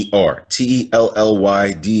 ER.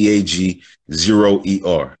 TELLYDAG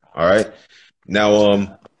 0ER. All right.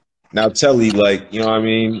 Now Telly, like, you know what I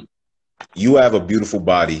mean? You have a beautiful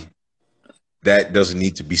body. That doesn't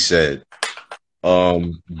need to be said.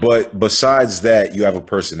 But besides that, you have a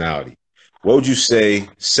personality. What would you say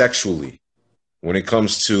sexually when it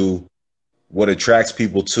comes to what attracts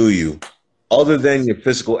people to you, other than your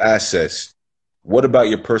physical assets? What about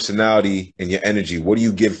your personality and your energy? What do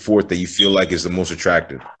you give forth that you feel like is the most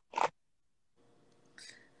attractive?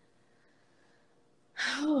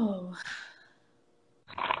 Oh,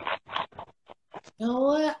 you know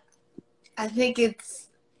what? I think it's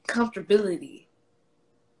comfortability.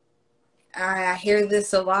 I hear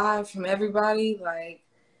this a lot from everybody. Like,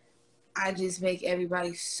 I just make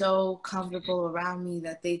everybody so comfortable around me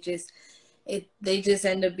that they just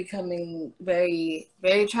end up becoming very,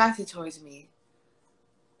 very attracted towards me.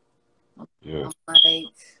 Yeah. I'm like,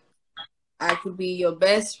 I could be your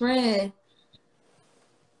best friend.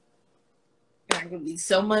 I gonna be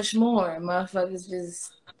so much more. Motherfuckers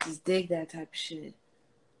just dig that type of shit.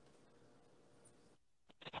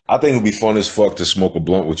 I think it'd be fun as fuck to smoke a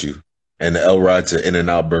blunt with you and the L ride to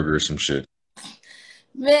In-N-Out Burger or some shit.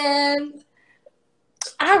 Man,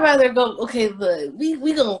 I'd rather go. Okay, look,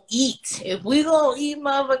 we gonna eat. If we gonna eat,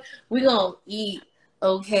 motherfucker, we gonna eat.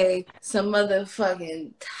 Okay, some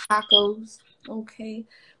motherfucking tacos. Okay,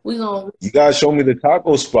 we gonna. You guys show me the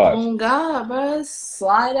taco spot. Oh God, bro,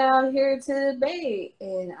 slide out here to the bay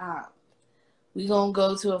and we gonna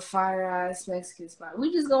go to a fire ass Mexican spot.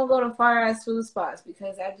 We just gonna go to fire ass food spots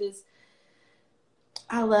because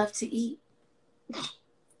I love to eat.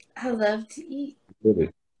 I love to eat. With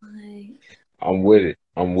it. Like, I'm with it.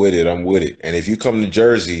 I'm with it. I'm with it. And if you come to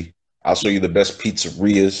Jersey, I'll show you the best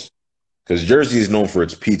pizzerias because Jersey is known for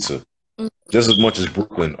its pizza, just as much as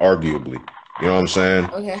Brooklyn, arguably. You know what I'm saying?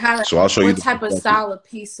 Okay, so I'll show you what type of style of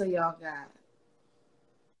pizza y'all got?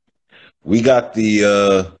 We got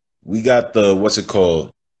the what's it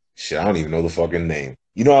called? Shit, I don't even know the fucking name.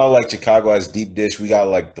 You know how like Chicago has deep dish? We got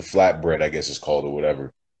like the flatbread, I guess it's called or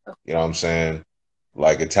whatever. You know what I'm saying?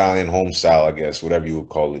 Like Italian home style, I guess, whatever you would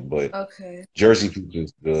call it. But okay, Jersey pizza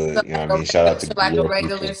is good. So you know what I mean? Shout out to like a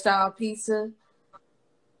regular pizza. Style pizza.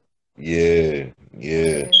 Yeah.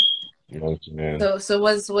 You know what I'm saying? So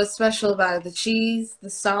what's special about it? The cheese, the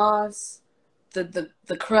sauce, the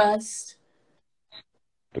crust.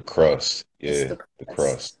 The crust, yeah, the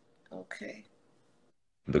crust. Okay.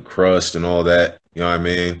 The crust and all that. You know what I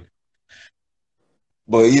mean?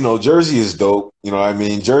 But you know, Jersey is dope. You know what I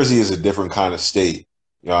mean? Jersey is a different kind of state.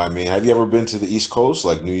 You know what I mean? Have you ever been to the East Coast,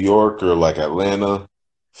 like New York or like Atlanta,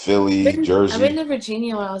 Philly, Jersey? I've been to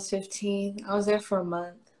Virginia when I was 15. I was there for a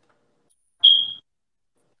month.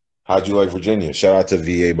 How'd you like Virginia? Shout out to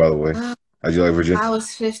VA, by the way. How'd you like Virginia? I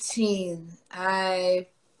was 15. I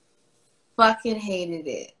fucking hated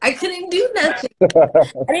it. I couldn't do nothing. I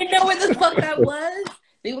didn't know where the fuck I was.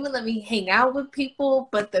 They wouldn't let me hang out with people,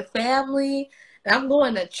 but the family. And I'm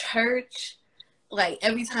going to church. Like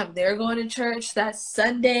every time they're going to church, that's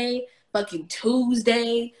Sunday, fucking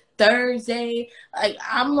Tuesday, Thursday. Like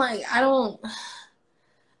I'm like, I don't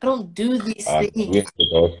do these things.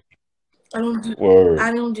 I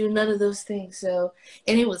don't do none of those things. So,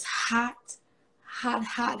 and it was hot.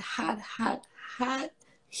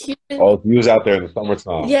 Humid. Oh, you was out there in the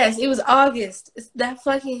summertime. Yes, it was August. That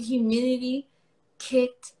fucking humidity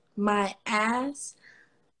kicked my ass.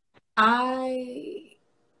 The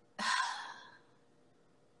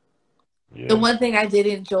one thing I did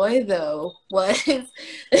enjoy though was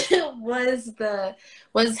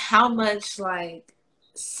how much like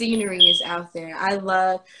scenery is out there. I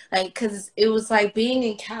love like because it was like being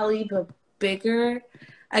in Cali but bigger,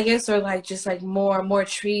 I guess, or like just like more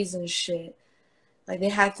trees and shit. Like they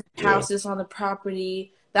had houses on the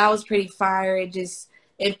property. That was pretty fire.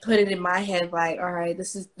 It put it in my head like, all right,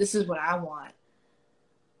 this is what I want.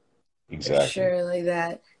 Exactly. For sure, like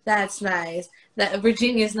that's nice. That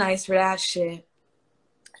Virginia's nice for that shit.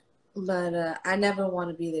 But I never want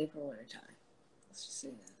to be there for winter time. Let's just say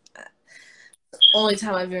that. Only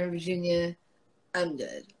time I've been in Virginia, I'm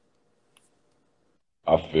good.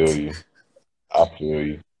 I feel you.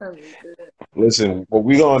 Listen, what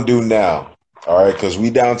we gonna do now? All right, because we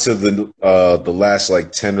down to the last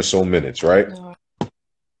like 10 or so minutes, right?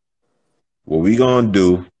 What we gonna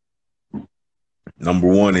do? Number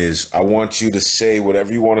one is I want you to say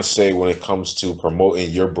whatever you want to say when it comes to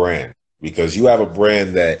promoting your brand, because you have a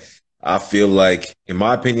brand that I feel like, in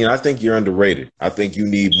my opinion, I think you're underrated. I think you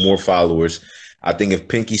need more followers. I think if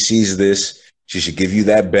Pinky sees this, she should give you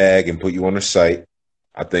that bag and put you on her site.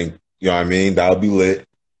 I think, you know what I mean? That'll be lit.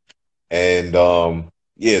 And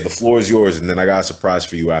yeah, the floor is yours. And then I got a surprise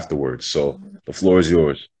for you afterwards. So the floor is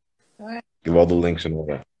yours. All right. Give all the links and all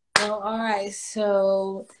that. Well, all right.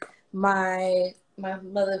 So my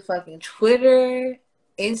motherfucking Twitter,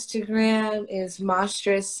 Instagram is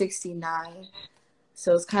Monstrous69.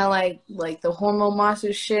 So it's kind of like the hormone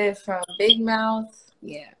monster shit from Big Mouth.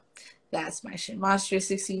 Yeah, that's my shit.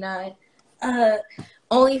 Monstrous69.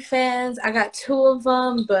 OnlyFans, I got 2 of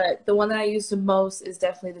them, but the one that I use the most is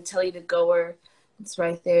definitely the TellyFckNGoer. It's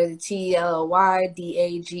right there, the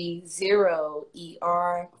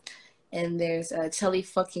TellyDag0ER. And there's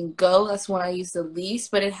TellyFckNGo. That's one I use the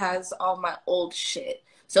least, but it has all my old shit.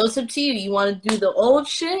 So it's up to you. You want to do the old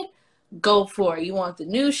shit? Go for it. You want the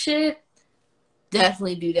new shit?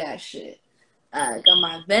 Definitely do that shit. Got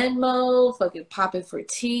my Venmo. Fucking pop it for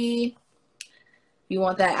tea. You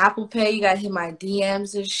want that Apple Pay? You gotta hit my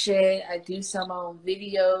DMs and shit. I do sell my own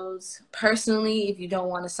videos. Personally, if you don't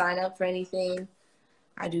want to sign up for anything,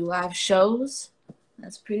 I do live shows.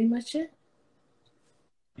 That's pretty much it.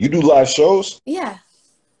 You do live shows? Yeah.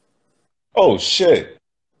 Oh shit!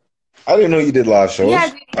 I didn't know you did live shows.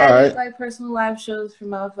 I do like personal live shows for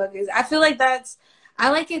motherfuckers. I feel like I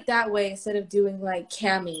like it that way instead of doing like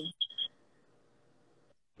camming.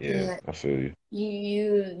 Yeah, I feel you.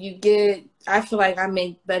 You get. I feel like I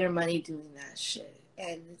make better money doing that shit,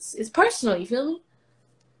 and it's personal. You feel me?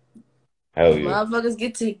 Hell yeah. Motherfuckers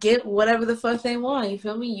get to get whatever the fuck they want. You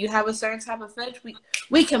feel me? You have a certain type of fetish,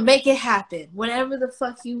 we can make it happen. Whatever the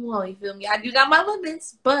fuck you want. You feel me? I do got my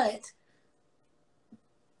limits, but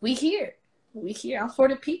we here. We here. I'm for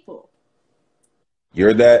the people.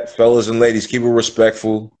 You're that, fellas and ladies. Keep it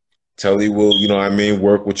respectful. Telly will, you know what I mean,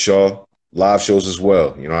 work with y'all. Live shows as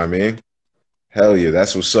well. You know what I mean? Hell yeah,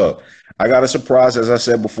 that's what's up. I got a surprise, as I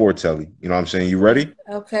said before, Telly. You know what I'm saying? You ready?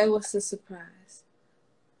 Okay, what's the surprise?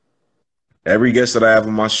 Every guest that I have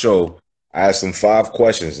on my show, I ask them 5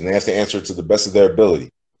 questions, and they have to answer it to the best of their ability.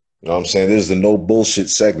 You know what I'm saying? This is the no bullshit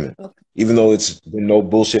segment. Okay. Even though it's been no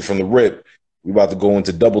bullshit from the rip, we about to go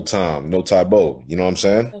into double time, no tybo. You know what I'm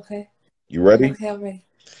saying? Okay. You ready? Okay, I'm ready.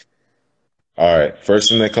 All right. First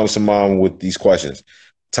thing that comes to mind with these questions.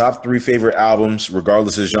 Top 3 favorite albums,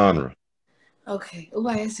 regardless of genre. Okay. Oh,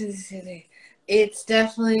 I answered this today. It's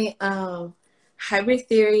definitely Hybrid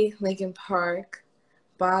Theory, Linkin Park,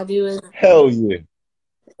 Baduism. Hell yeah.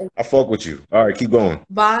 I fuck with you. All right, keep going.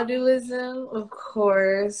 Baduism, of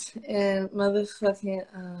course, and motherfucking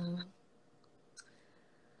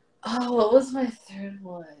oh, what was my third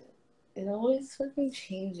one? It always fucking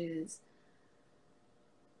changes.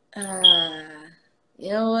 You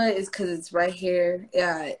know what? It's because it's right here.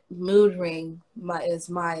 Yeah, Mood Ring is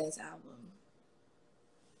Maya's album.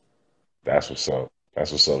 That's what's up.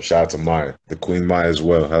 That's what's up. Shout out to Maya, the Queen Maya as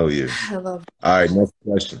well. Hell yeah. I love it. All right, next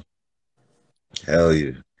question. Hell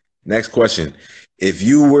yeah. Next question. If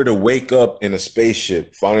you were to wake up in a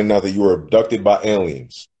spaceship finding out that you were abducted by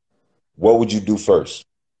aliens, what would you do first?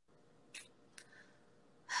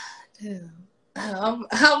 Damn. I'll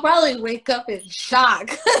probably wake up in shock.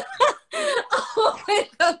 I'll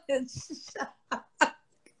wake up in shock.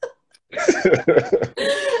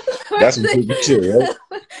 That's some good shit, right?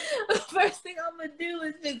 The first thing I'm gonna do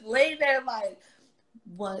is just lay there like,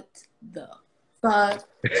 what the fuck?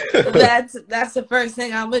 That's the first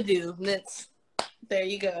thing I'm gonna do. There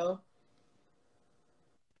you go.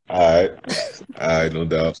 All right, no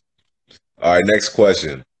doubt. All right, next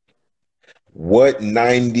question. What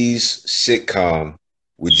 90s sitcom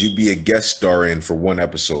would you be a guest star in for one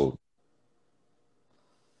episode?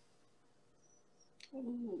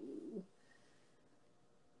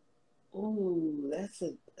 Ooh, that's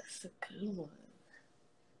a good one.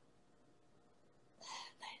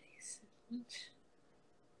 90s.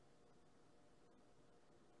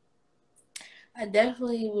 I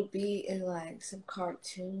definitely would be in like some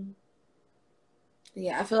cartoon.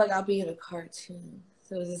 Yeah, I feel like I'll be in a cartoon.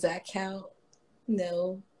 So does that count?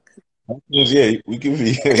 No. Yeah, we can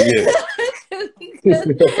be. Yeah.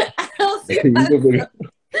 I don't see myself.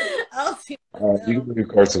 You can be a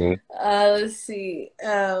cartoon. Let's see.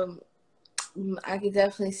 I could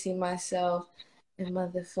definitely see myself in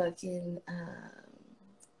motherfucking.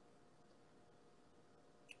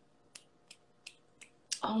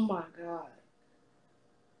 Oh my god.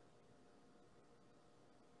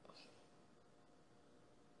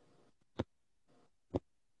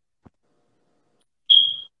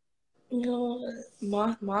 You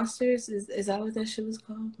know, Monsters is that what that shit was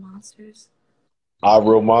called? Monsters.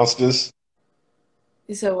 Real Monsters.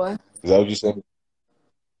 You said what? Is that what you said?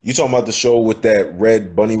 You talking about the show with that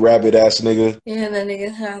red bunny rabbit ass nigga? Yeah, and that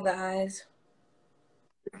nigga had the eyes.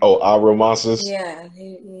 Oh, Real Monsters. Yeah,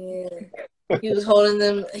 he was holding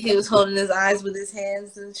them. He was holding his eyes with his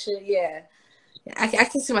hands and shit. Yeah, I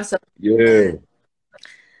can see myself. Yeah.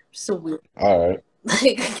 So weird. All right. Like,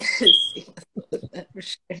 I can see that for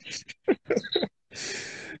sure.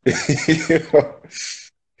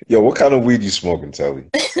 Yo, what kind of weed you smoking, Telly?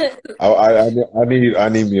 I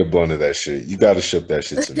need me a blunt of that shit. You gotta ship that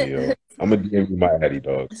shit to me, yo. I'm gonna DM you my Addy,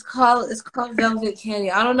 dog. It's called Velvet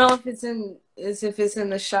Candy. I don't know if it's in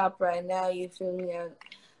the shop right now. You feel me? I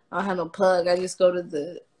don't have no plug. I just go to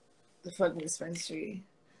the fucking dispensary.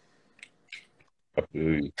 I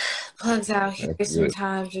feel you. Plugs out here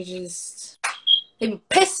sometimes are just they be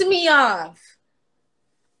pissing me off.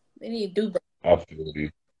 They need to do better. I feel you.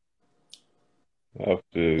 Oh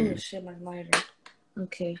shit, my lighter.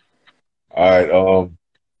 Okay. All right.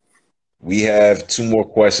 We have 2 more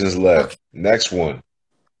questions left. Okay. Next one.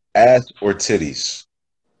 Ass or titties?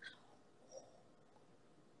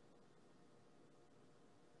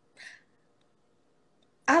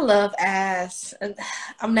 I love ass.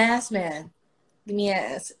 I'm an ass man. Give me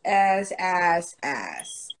ass.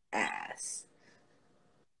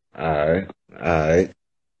 All right.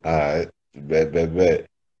 Bet.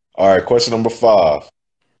 All right, question number 5.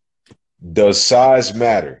 Does size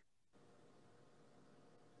matter?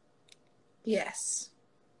 Yes.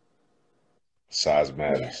 Size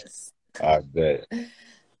matters. Yes. I bet.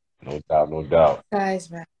 No doubt.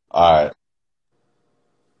 Size matter. All right,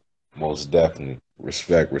 most definitely.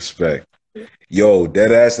 Respect. Yo,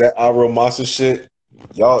 dead ass that Avro Monster shit.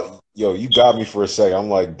 Yo, you got me for a second. I'm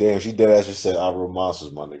like, damn, she dead ass just said Avro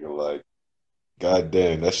Monsters, my nigga. Like, god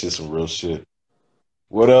damn, that shit's some real shit.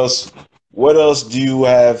 What else? What else do you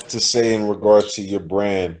have to say in regards to your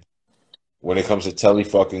brand when it comes to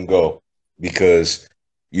TellyFckNGo? Because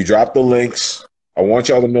you dropped the links. I want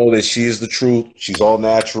y'all to know that she is the truth. She's all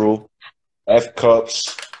natural. F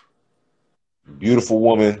cups, beautiful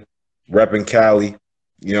woman, repping Cali.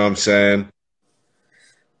 You know what I'm saying?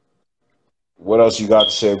 What else you got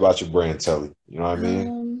to say about your brand, Telly? You know what I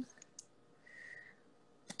mean?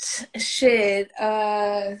 Shit.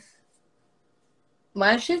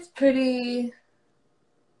 My shit's pretty.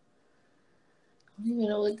 I don't even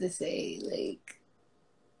know what to say. Like,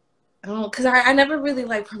 I don't, cause I never really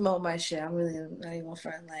like promote my shit. I'm really not even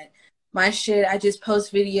front. Like, my shit, I just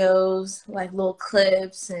post videos, like little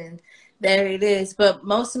clips, and there it is. But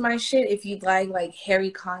most of my shit, if you like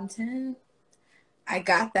hairy content, I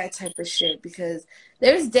got that type of shit because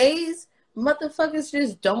there's days motherfuckers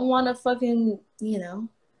just don't want to fucking,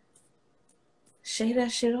 shave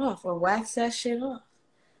that shit off or wax that shit off.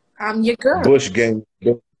 I'm your girl. Bush gang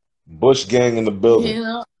in the building.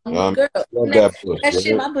 I'm your girl. Love that bush. That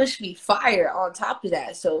shit, my bush be fire on top of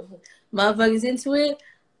that. So motherfuckers into it,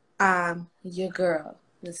 I'm your girl.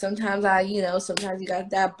 And sometimes sometimes you got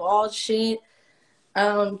that bald shit.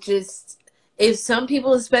 Just if some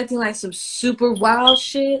people expecting like some super wild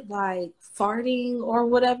shit, like farting or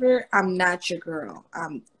whatever, I'm not your girl.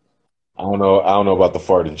 I don't know about the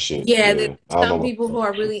farting shit. Yeah, there's some people who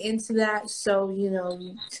are really into that. So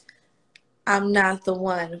I'm not the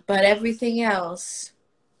one. But everything else,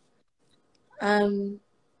 I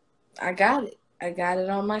got it. I got it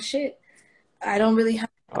on my shit. I don't really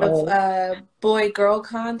have boy-girl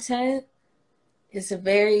content. It's a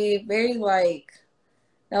very, very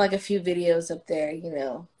got like a few videos up there,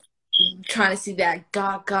 trying to see that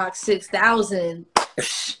Gok 6000.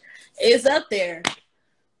 It's up there.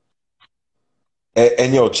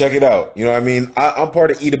 And yo, check it out. You know what I mean? I'm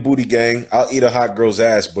part of Eat a Booty Gang. I'll eat a hot girl's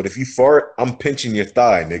ass, but if you fart, I'm pinching your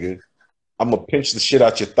thigh, nigga. I'm gonna pinch the shit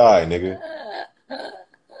out your thigh, nigga.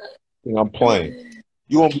 I'm playing.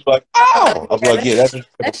 You won't be like, ow! I'm like, yeah,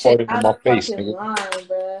 that's farting in my face, nigga. Line,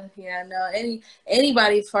 bro. Yeah, no,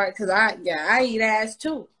 anybody fart because I eat ass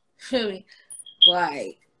too. Feel me?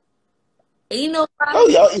 Like, ain't nobody. Oh,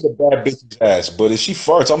 y'all eat a bad bitch's ass, but if she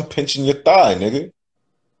farts, I'm pinching your thigh, nigga.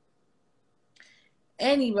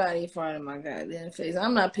 Anybody fart in my goddamn face,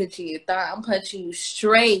 I'm not pinching your thigh. I'm punching you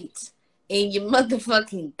straight in your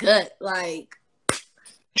motherfucking gut, like.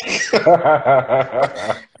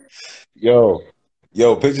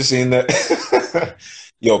 Yo, picture seeing that.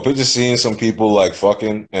 Yo, picture seeing some people like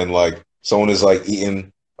fucking and like someone is like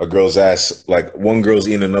eating a girl's ass, like one girl's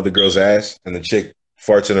eating another girl's ass, and the chick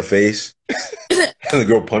farts in her face, and the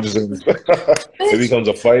girl punches her. It becomes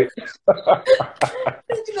a fight.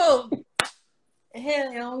 You go,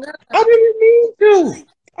 hell no. I didn't mean to.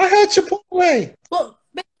 I had Chipotle. Well,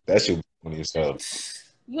 that shit was funny as hell.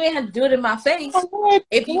 You ain't have to do it in my face.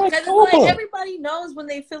 Because everybody knows when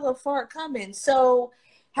they feel a fart coming. So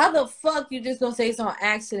how the fuck you just gonna say it's on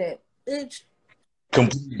accident, bitch?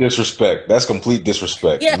 Complete disrespect. That's complete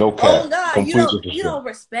disrespect. Yeah. No cap. Oh God, you don't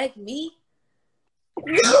respect me.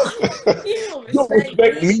 You don't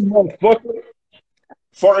respect me, motherfucker.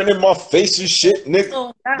 Farting in my face and shit, nigga.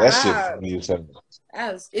 Oh, that shit funny as hell.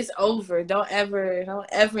 It's over. Don't ever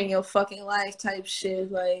in your fucking life type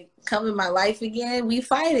shit. Like, come in my life again. We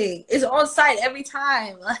fighting. It's on site every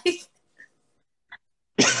time. Like,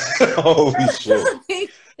 holy shit.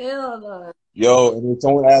 Hell no. Yo, and if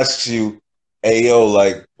someone asks you, hey yo,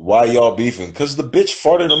 like, why y'all beefing? Cause the bitch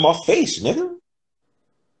farted in my face, nigga.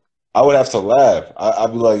 I would have to laugh.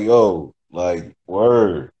 I'd be like, yo, like,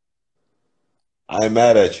 word. I ain't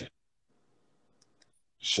mad at you.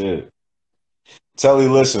 Shit. Telly,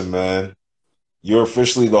 listen, man. You're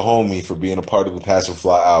officially the homie for being a part of the Passive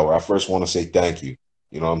Fly Hour. I first want to say thank you.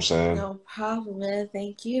 You know what I'm saying? No problem, man.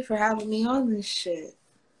 Thank you for having me on this shit.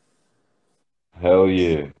 Hell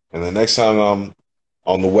yeah. And the next time I'm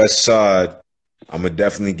on the west side, I'm going to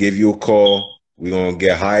definitely give you a call. We're going to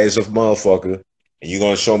get high as a motherfucker. And you're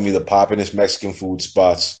going to show me the poppin'est Mexican food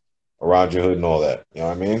spots around your hood and all that. You know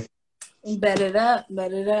what I mean? Bet it up.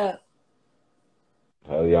 Bet it up.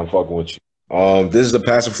 Hell yeah, I'm fucking with you. This is the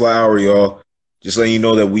Passive Fly Hour, y'all. Just letting you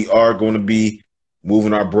know that we are going to be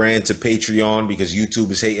moving our brand to Patreon because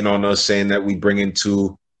YouTube is hating on us, saying that we bring in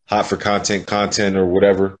too hot for content or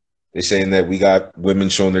whatever. They're saying that we got women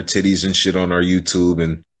showing their titties and shit on our YouTube,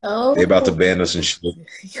 and they about to ban us and shit.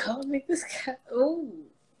 Y'all niggas got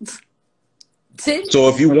So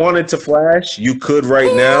if you wanted to flash, you could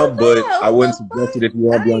right now, but I wouldn't suggest it if you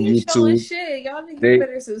want to be on YouTube. Shit. Y'all niggas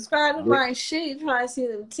better subscribe to my shit. Try to see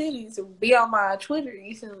them titties and be on my Twitter.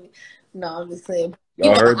 You feel me? No, I'm just saying.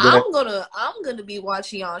 Y'all heard that? I'm gonna be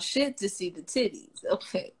watching y'all shit to see the titties.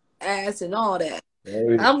 Okay, ass and all that.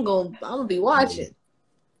 Yeah. I'm gonna be watching.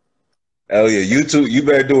 Hell yeah, YouTube! You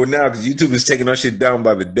better do it now because YouTube is taking our shit down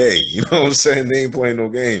by the day. You know what I'm saying? They ain't playing no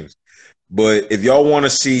games. But if y'all want to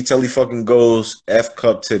see TellyFckNGo's F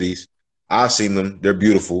Cup titties, I've seen them. They're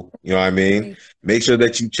beautiful. You know what I mean? Make sure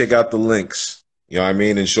that you check out the links. You know what I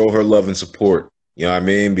mean? And show her love and support. You know what I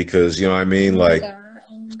mean? Because, you know what I mean? Like,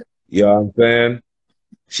 you know what I'm saying?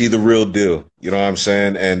 She the real deal. You know what I'm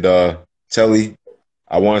saying? And Telly,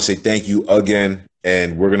 I want to say thank you again.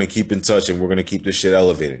 And we're going to keep in touch and we're going to keep this shit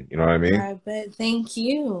elevating. You know what I mean? I bet. Thank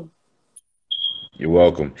you. You're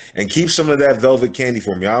welcome. And keep some of that velvet candy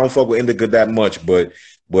for me. I don't fuck with indica that much, but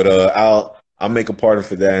I'll make a party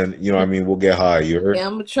for that, and you know what I mean, we'll get high. You heard? Yeah,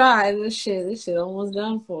 I'm gonna try this shit. This shit almost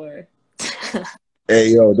done for. Hey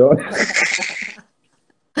yo, dog.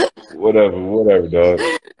 whatever, dog.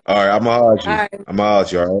 All right, I'm gonna holler at you. All right. I'm gonna holler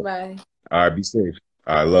at you, all right? Bye. All right, be safe.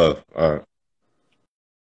 All right, love. All right.